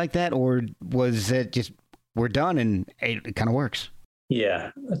sequentially like that, or was it just, we're done and it kind of works?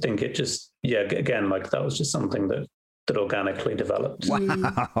 Yeah, I think it just, again, like that was just something that organically developed.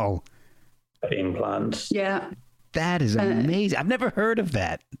 Wow. Being planned. Yeah. That is amazing. I've never heard of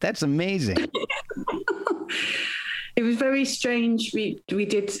that. That's amazing. It was very strange. We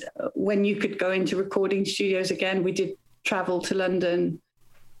did, when you could go into recording studios again, we did travel to London,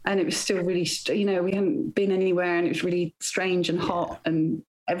 and it was still really, we hadn't been anywhere, and it was really strange and hot, and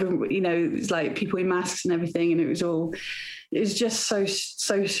everyone, it was like people in masks and everything, and it was just so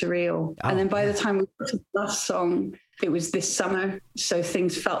surreal. And then by the time we got to the last song, it was this summer, so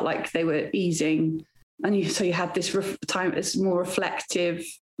things felt like they were easing, and so you had this time. It's more reflective,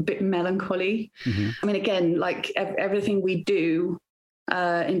 a bit melancholy. Mm-hmm. Again, like everything we do,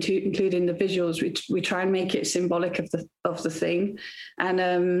 including the visuals, we try and make it symbolic of the thing. And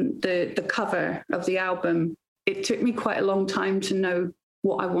the cover of the album, it took me quite a long time to know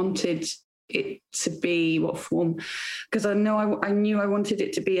what I wanted it to be, what form, because I knew I wanted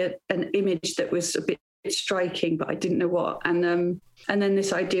it to be an image that was a bit striking, but I didn't know what. And then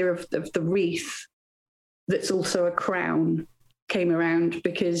this idea of the wreath that's also a crown came around,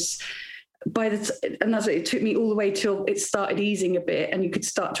 because it took me all the way till it started easing a bit, and you could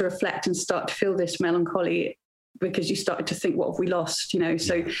start to reflect and start to feel this melancholy because you started to think, what have we lost?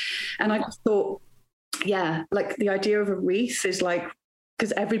 So, and I just thought, like the idea of a wreath is like,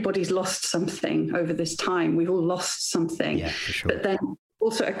 because everybody's lost something over this time. We've all lost something. Yeah, for sure. But then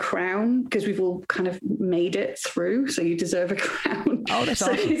also a crown, because we've all kind of made it through. So you deserve a crown. Oh, that's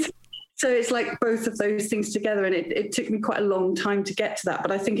awesome. So it's like both of those things together. And it took me quite a long time to get to that.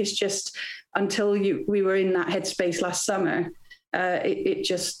 But I think it's just until we were in that headspace last summer, it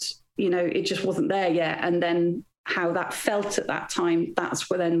just wasn't there yet. And then how that felt at that time, that's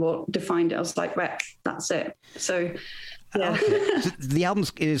what defined it. I was like, right, that's it. So... yeah. So the album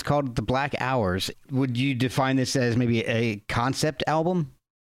is called The Black Hours. Would you define this as maybe a concept album?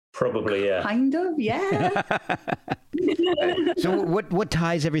 Probably, yeah. Kind of, yeah. So what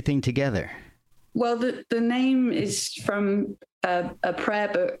ties everything together? Well, the name is from a prayer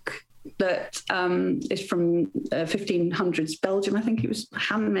book that is from 1500s Belgium. I think it was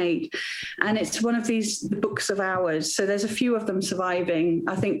handmade. And it's one of these books of hours. So there's a few of them surviving.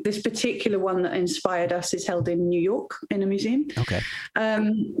 I think this particular one that inspired us is held in New York in a museum. Okay.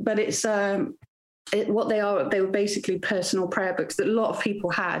 But it's... what they were basically personal prayer books that a lot of people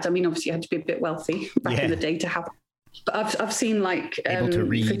had. I mean, obviously you had to be a bit wealthy back in the day to have. But I've seen like able to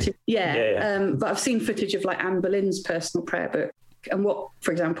read. Footage, but I've seen footage of like Anne Boleyn's personal prayer book. And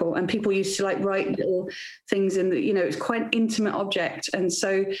for example, and people used to like write little things in it's quite an intimate object. And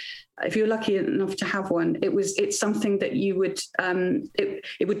so if you're lucky enough to have one, it's something that you would,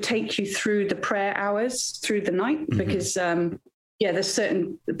 it would take you through the prayer hours through the night, because, there's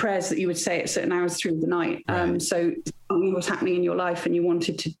certain prayers that you would say at certain hours through the night. Right. So something was happening in your life and you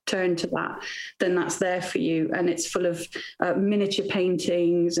wanted to turn to that, then that's there for you. And it's full of miniature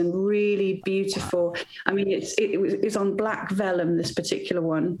paintings and really beautiful. I mean, it's on black vellum, this particular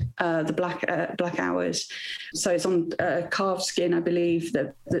one, the Black Hours. So it's on carved skin, I believe,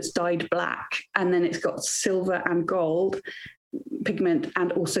 that's dyed black. And then it's got silver and gold pigment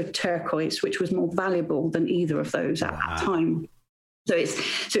and also turquoise, which was more valuable than either of those at that time. So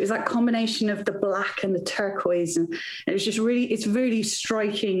it was that combination of the black and the turquoise, and it was just it's really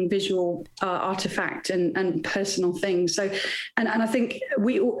striking visual artifact and personal thing. So, and I think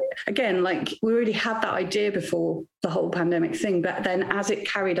we already had that idea before the whole pandemic thing, but then as it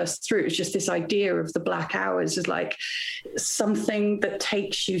carried us through, it's just this idea of the Black Hours as like something that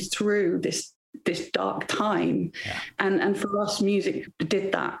takes you through this dark time, and for us, music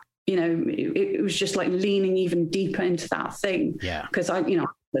did that. It was just like leaning even deeper into that thing. Yeah. Because I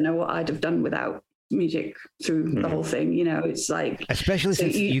don't know what I'd have done without music through the whole thing. It's like, especially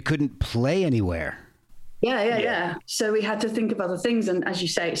since you couldn't play anywhere. Yeah. So we had to think of other things, and as you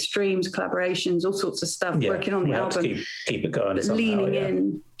say, streams, collaborations, all sorts of stuff. Working on the album, keep it going, leaning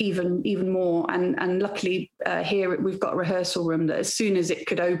in even more. And luckily here we've got a rehearsal room that as soon as it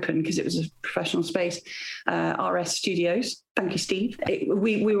could open, because it was a professional space, RS Studios. Thank you, Steve.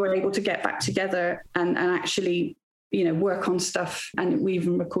 We were able to get back together and actually work on stuff, and we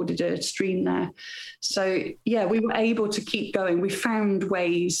even recorded a stream there. So we were able to keep going. We found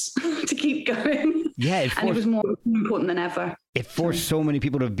ways to keep going. Yeah, and it was more important than ever. It forced so many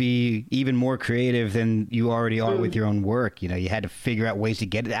people to be even more creative than you already are with your own work. You had to figure out ways to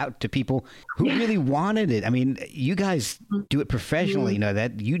get it out to people who really wanted it. I mean, you guys do it professionally.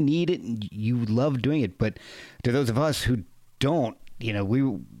 That you need it, and you love doing it. But to those of us who don't,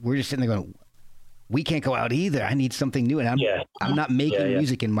 we're just sitting there going, we can't go out either. I need something new, and I'm not making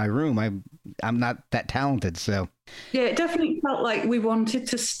music in my room. I'm not that talented. So it definitely felt like we wanted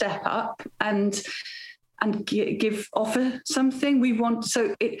to step up and offer something.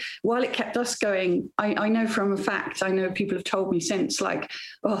 While it kept us going, I know from a fact, I know people have told me since, like,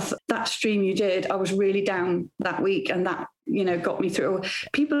 that stream you did, I was really down that week, and that got me through.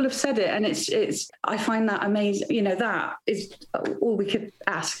 People have said it, and it's I find that amazing. That is all we could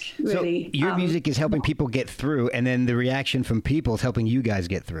ask, really. So your music is helping people get through, and then the reaction from people is helping you guys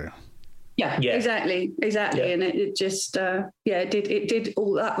get through. Yeah, exactly. Yeah. And it just, it did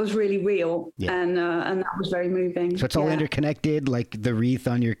all that was really real, and that was very moving. So it's all interconnected, like the wreath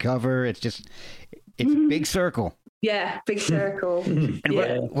on your cover. It's a big circle. Yeah, big circle.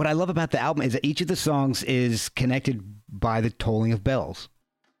 And what I love about the album is that each of the songs is connected by the tolling of bells.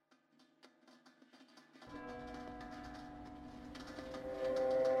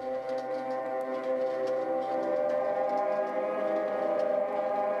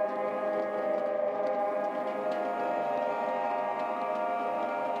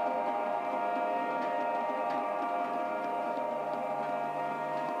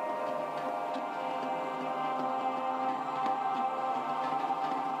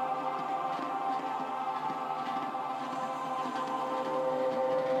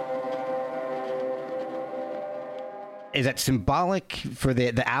 Is that symbolic for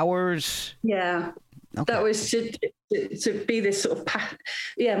the hours? Yeah. Okay. That was to be this sort of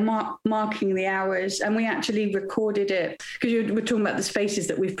marking the hours, and we actually recorded it because you were talking about the spaces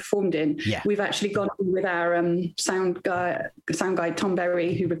that we've performed in. Yeah. We've actually gone with our sound guy Tom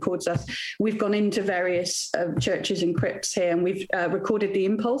Berry, who records us. We've gone into various churches and crypts here, and we've recorded the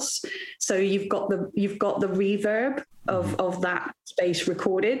impulse. So you've got the reverb of that space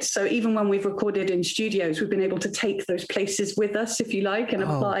recorded. So even when we've recorded in studios, we've been able to take those places with us, if you like, and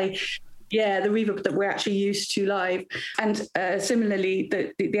apply. Yeah, the reverb that we're actually used to live. And similarly,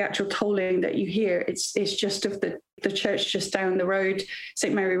 the actual tolling that you hear, it's just of the church just down the road,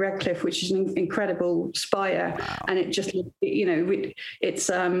 St. Mary Redcliffe, which is an incredible spire. Wow. And it just, we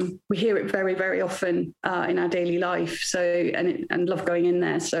hear it very, very often in our daily life. So, and love going in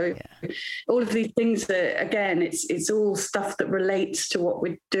there. So all of these things that, again, it's all stuff that relates to what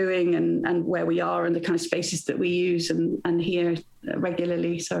we're doing and where we are and the kind of spaces that we use and hear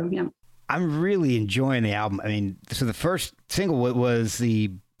regularly. So, yeah. I'm really enjoying the album. I mean, so the first single was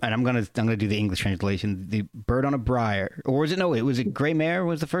and I'm gonna do the English translation, the Bird on a Briar, or was it? No, was it Grey Mare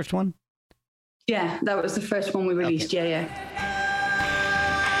was the first one? Yeah, that was the first one we released. Okay. Yeah.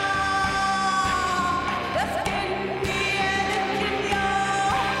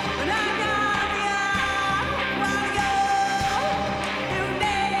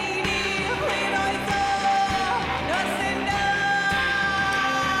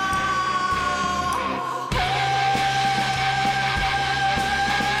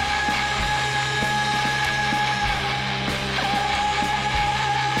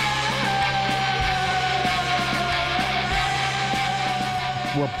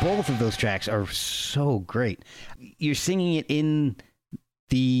 Well, both of those tracks are so great. You're singing it in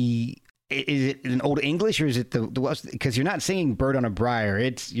is it in Old English or is it the Welsh? Because you're not singing Bird on a Briar.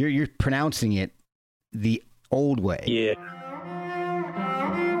 You're pronouncing it the old way. Yeah.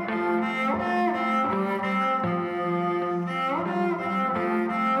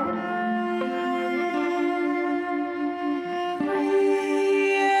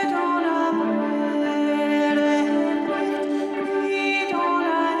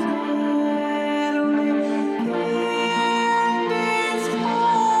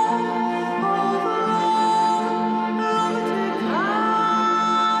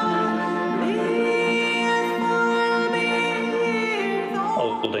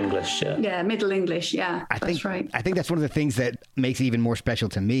 Yeah, Middle English. Yeah, that's right. I think that's one of the things that makes it even more special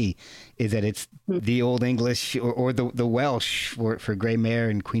to me is that it's the Old English or the Welsh for Grey Mare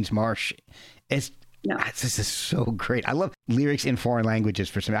and Queen's Marsh. This is so great. I love lyrics in foreign languages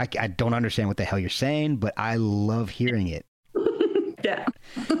for some. I don't understand what the hell you're saying, but I love hearing it. Yeah.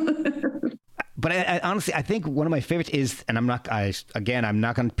 But I honestly, I think one of my favorites is, and I'm not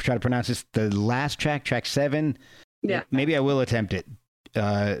going to try to pronounce this, the last track 7. Yeah. Maybe I will attempt it.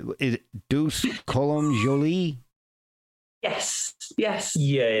 Is it Douce Colombe Jolie? Yes. Yeah.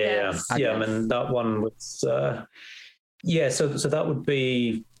 I mean, that one was, so that would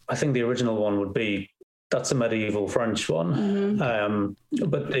be, I think the original one would be, that's a medieval French one. Mm-hmm.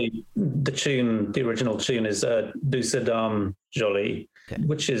 But the original tune is Douce Dame Jolie,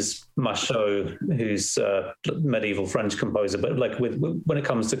 which is Machaut, who's a medieval French composer. But like when it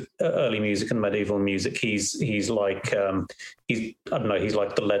comes to early music and medieval music, he's like he's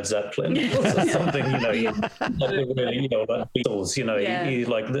like the Led Zeppelin or something, like Beatles. He's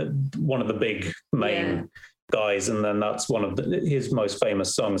like one of the big main guys, and then that's one of his most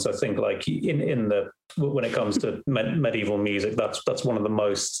famous songs. I think, like when it comes to medieval music, that's one of the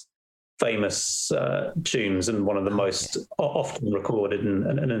most famous tunes and one of the most often recorded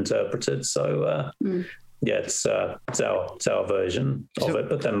and interpreted. So it's our version of it.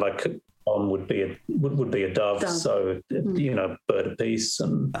 But then like would be a dove. So bird of peace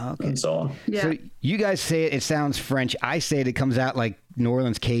and so on. Yeah. So you guys say it sounds French. I say it comes out like New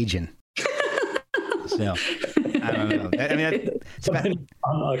Orleans Cajun. So I don't know. I mean,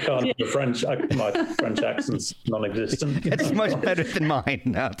 I can't do French. My French accent's non-existent. It's much better than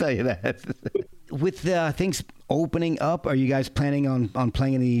mine. I'll tell you that. With things opening up, are you guys planning on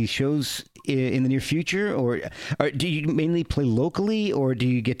playing any shows in the near future, or do you mainly play locally, or do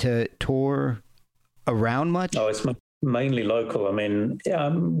you get to tour around much? Oh, it's mainly local. I mean,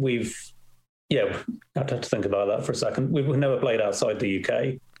 I'd have to think about that for a second. We've never played outside the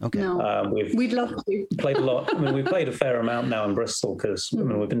UK. Okay. No, we'd love to. Played a lot. I mean, we played a fair amount now in Bristol because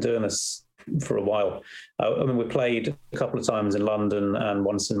we've been doing this for a while. We played a couple of times in London and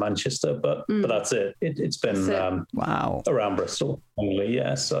once in Manchester, but that's it. It's been around Bristol only.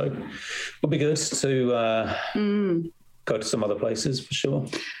 Yeah, so it'll be good to go to some other places for sure.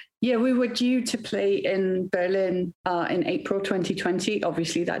 Yeah, we were due to play in Berlin in April 2020.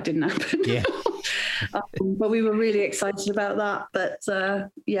 Obviously, that didn't happen. Yeah. But we were really excited about that. But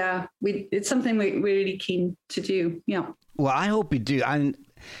yeah, it's something we're really keen to do. Yeah. Well, I hope you do.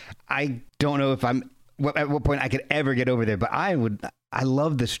 I don't know if at what point I could ever get over there, but I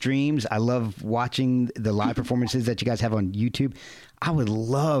love the streams. I love watching the live performances that you guys have on YouTube. I would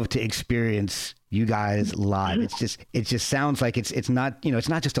love to experience you guys live. It just sounds like it's not, it's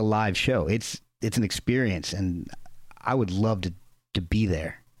not just a live show. It's an experience, and I would love to be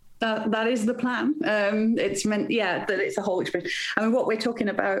there. That is the plan. It's meant, that it's a whole experience. I mean, what we're talking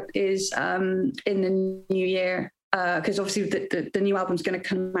about is in the new year, because obviously the new album's going to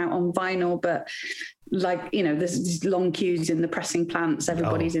come out on vinyl, but there's these long queues in the pressing plants.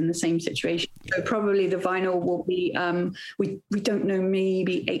 Everybody's in the same situation. So probably the vinyl will be, we don't know,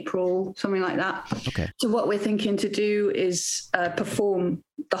 maybe April, something like that. Okay. So what we're thinking to do is perform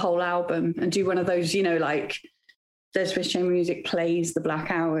the whole album and do one of those, like Dead Space Chamber Music plays the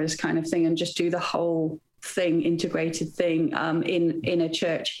Black Hours kind of thing, and just do the whole thing, integrated thing in a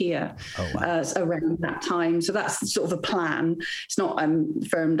church here around that time. So that's sort of a plan. It's not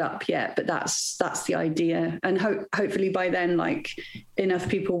firmed up yet, but that's the idea. And hopefully by then, enough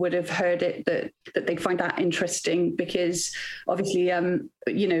people would have heard it that they'd find that interesting, because obviously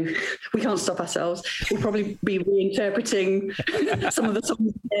we can't stop ourselves. We'll probably be reinterpreting some of the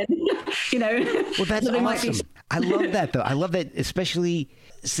songs again, Well, that's so awesome. I love that, though. I love that, especially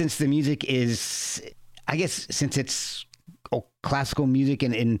since the music is, I guess, since it's classical music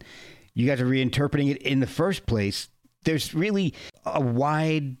and you guys are reinterpreting it in the first place, there's really a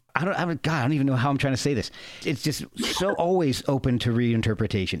wide, I don't even know how I'm trying to say this. It's just so always open to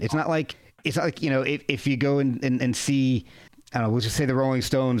reinterpretation. It's not like, if you go and see, I don't know, we'll just say the Rolling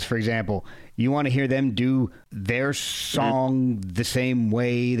Stones, for example, you want to hear them do their song the same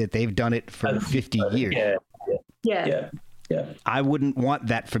way that they've done it for 50 years. Yeah. I wouldn't want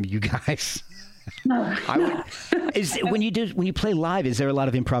that from you guys. No. When you play live, is there a lot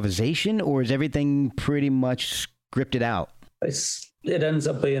of improvisation, or is everything pretty much scripted out? It ends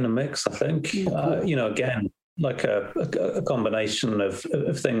up being a mix, I think. Again, like a combination of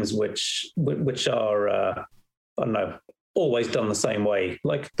things which are I don't know, always done the same way.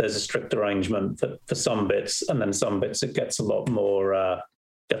 Like there's a strict arrangement for some bits, and then some bits it gets a lot more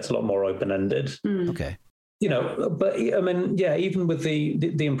open-ended. Okay. But I mean, even with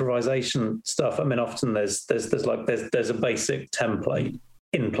the improvisation stuff, I mean, often there's a basic template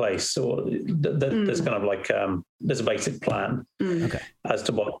in place, or there's kind of there's a basic plan as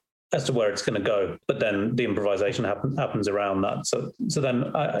to where it's going to go. But then the improvisation happens around that. So then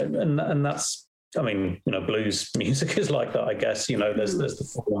and that's, I mean, blues music is like that, I guess. There's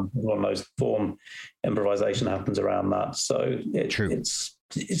the form, one of those form improvisation happens around that. So it's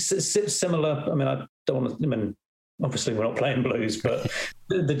similar. I mean, I don't want to. I mean, obviously we're not playing blues, but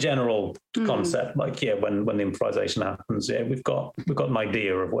the general concept, when the improvisation happens, we've got an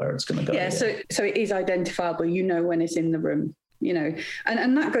idea of where it's going to go. Yeah, so it is identifiable. When it's in the room,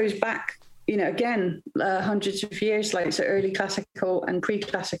 and that goes back. Again, hundreds of years, so early classical and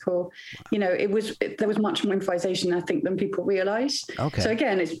pre-classical, there was much more improvisation, I think, than people realize. Okay. So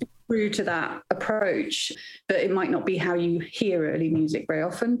again, it's true to that approach, but it might not be how you hear early music very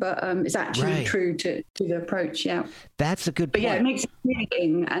often, but it's actually true to the approach. Yeah. That's a good point. But it makes it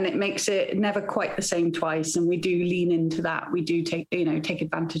thrilling, and it makes it never quite the same twice. And we do lean into that. We do take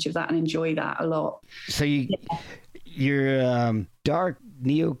advantage of that and enjoy that a lot. So you're dark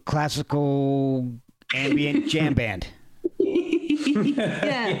neoclassical ambient jam band.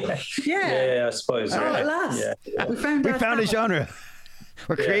 Yeah, I suppose. At last, we found a genre.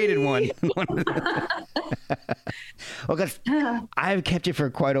 Or created one. Well, guys, I've kept you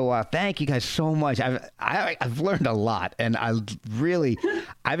for quite a while. Thank you guys so much. I've learned a lot, and I've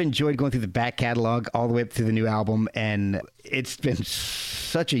enjoyed going through the back catalog all the way up to the new album, and it's been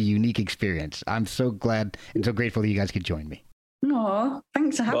such a unique experience. I'm so glad and so grateful that you guys could join me. Oh,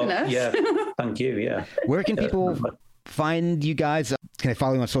 thanks for having us. Yeah, thank you. Yeah. Where can people find you guys? Can they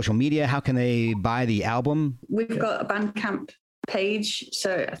follow you on social media? How can they buy the album? We've got a Bandcamp page,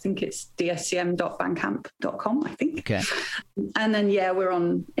 so I think it's dscm.bandcamp.com, I think. Okay. And then we're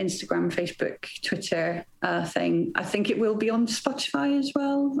on Instagram, Facebook, Twitter thing. I think it will be on Spotify as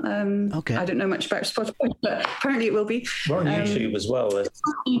well. Okay. I don't know much about Spotify, but apparently it will be. We're on YouTube as well.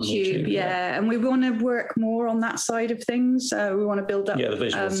 YouTube, and we want to work more on that side of things. We want to build up the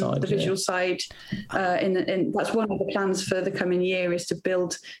visual side. The visual side. In that's one of the plans for the coming year, is to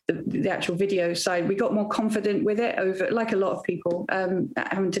build the actual video side. We got more confident with it over, like a lot of people. people,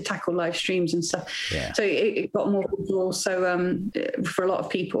 having to tackle live streams and stuff. Yeah. So it got more visual. So for a lot of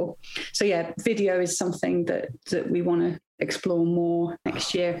people. So yeah, video is something that we want to explore more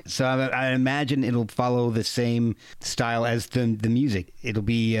next year. So I imagine it'll follow the same style as the music. It'll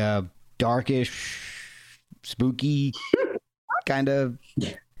be darkish, spooky, kind of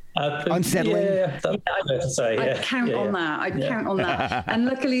unsettling. Yeah, I'd count on that. I'd count on that. And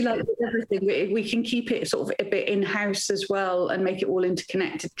luckily, like with everything, we can keep it sort of a bit in-house as well and make it all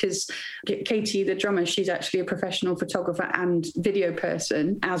interconnected, because Katie, the drummer, she's actually a professional photographer and video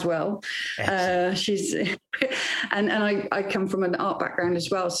person as well. She's and I come from an art background as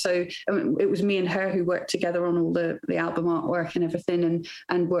well. So it was me and her who worked together on all the album artwork and everything,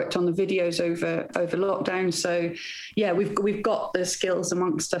 and worked on the videos over lockdown. So yeah, we've got the skills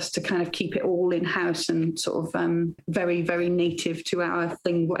amongst us to kind of keep it all in-house and sort of very, very native to our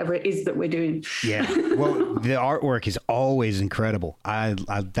thing, whatever it is that we're doing. Yeah. Well, the artwork is always incredible. I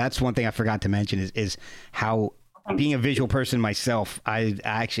that's one thing I forgot to mention is how, being a visual person myself, I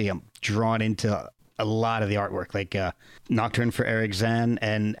actually am drawn into a lot of the artwork, like Nocturne for Eric Zahn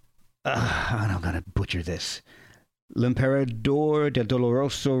and I'm going to butcher this, L'Imperador del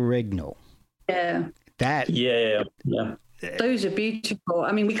Doloroso Regno. Yeah. That. Yeah. Those are beautiful.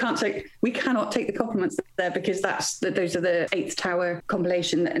 I mean, we cannot take the compliments there, because those are the Eighth Tower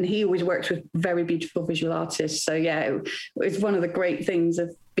compilation, and he always works with very beautiful visual artists. So yeah, it's one of the great things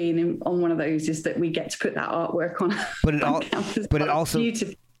of being on one of those, is that we get to put that artwork on. But it also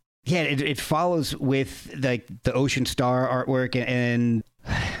beautiful. Yeah, it follows with like the Ocean Star artwork and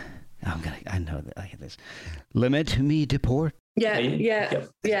I know that I get this. Limit me de port. Yeah.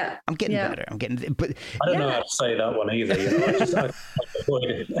 I'm getting better. But I don't know how to say that one either. I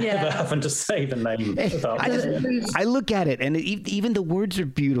avoid having to say the name. I look at it, and even the words are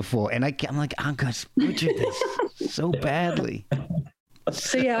beautiful, and I'm like, I'm going to butcher this so badly.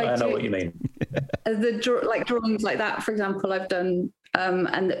 So yeah, I know what you mean. The drawings like that, for example, I've done.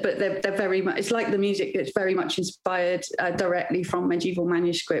 But they're very much, it's like the music, it's very much inspired directly from medieval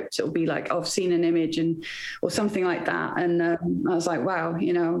manuscripts. It'll be like, I've seen an image or something like that, and I was like, wow,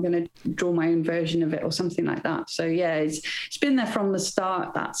 I'm going to draw my own version of it or something like that. So yeah, it's been there from the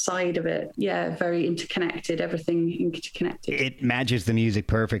start, that side of it. Yeah, very interconnected, everything interconnected. It matches the music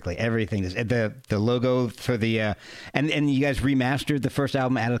perfectly. Everything is the logo for the and you guys remastered the first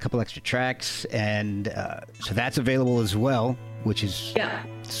album, added a couple extra tracks, and so that's available as well, which is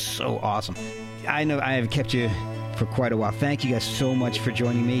so awesome. I know I have kept you for quite a while. Thank you guys so much for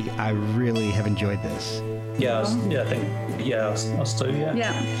joining me. I really have enjoyed this. I think us too.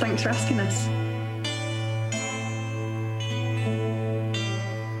 Yeah, thanks for asking us.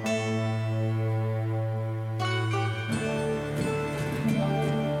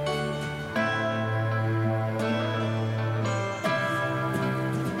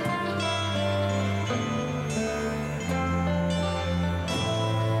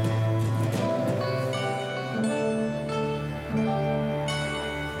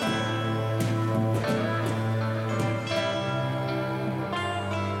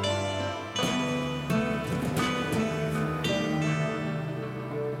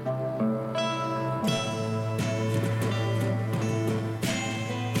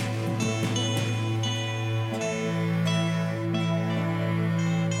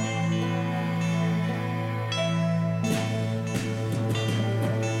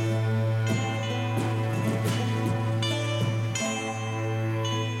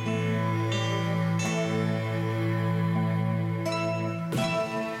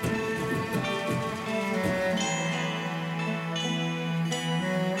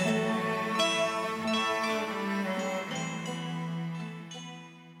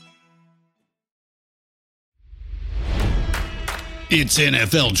 It's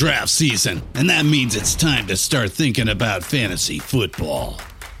NFL draft season, and that means it's time to start thinking about fantasy football.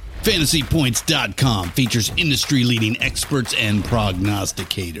 FantasyPoints.com features industry-leading experts and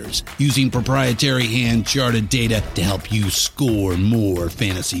prognosticators using proprietary hand-charted data to help you score more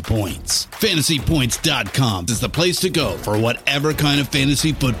fantasy points. FantasyPoints.com is the place to go for whatever kind of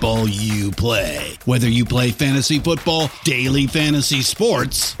fantasy football you play. Whether you play fantasy football, daily fantasy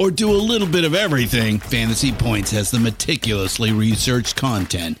sports, or do a little bit of everything, Fantasy Points has the meticulously researched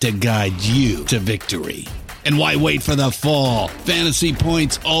content to guide you to victory. And why wait for the fall? Fantasy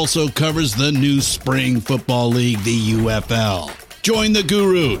Points also covers the new spring football league, the UFL. Join the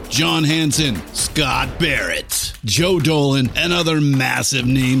guru, John Hansen, Scott Barrett, Joe Dolan, and other massive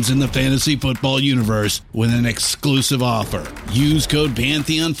names in the fantasy football universe with an exclusive offer. Use code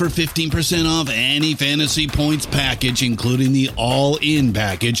Pantheon for 15% off any Fantasy Points package, including the all-in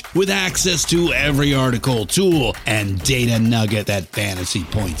package with access to every article, tool, and data nugget that Fantasy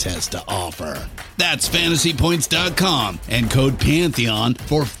Points has to offer. That's fantasypoints.com and code Pantheon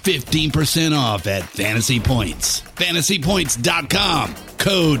for 15% off at Fantasy Points. Fantasypoints.com,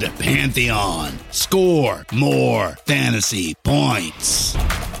 code Pantheon. Score more fantasy points.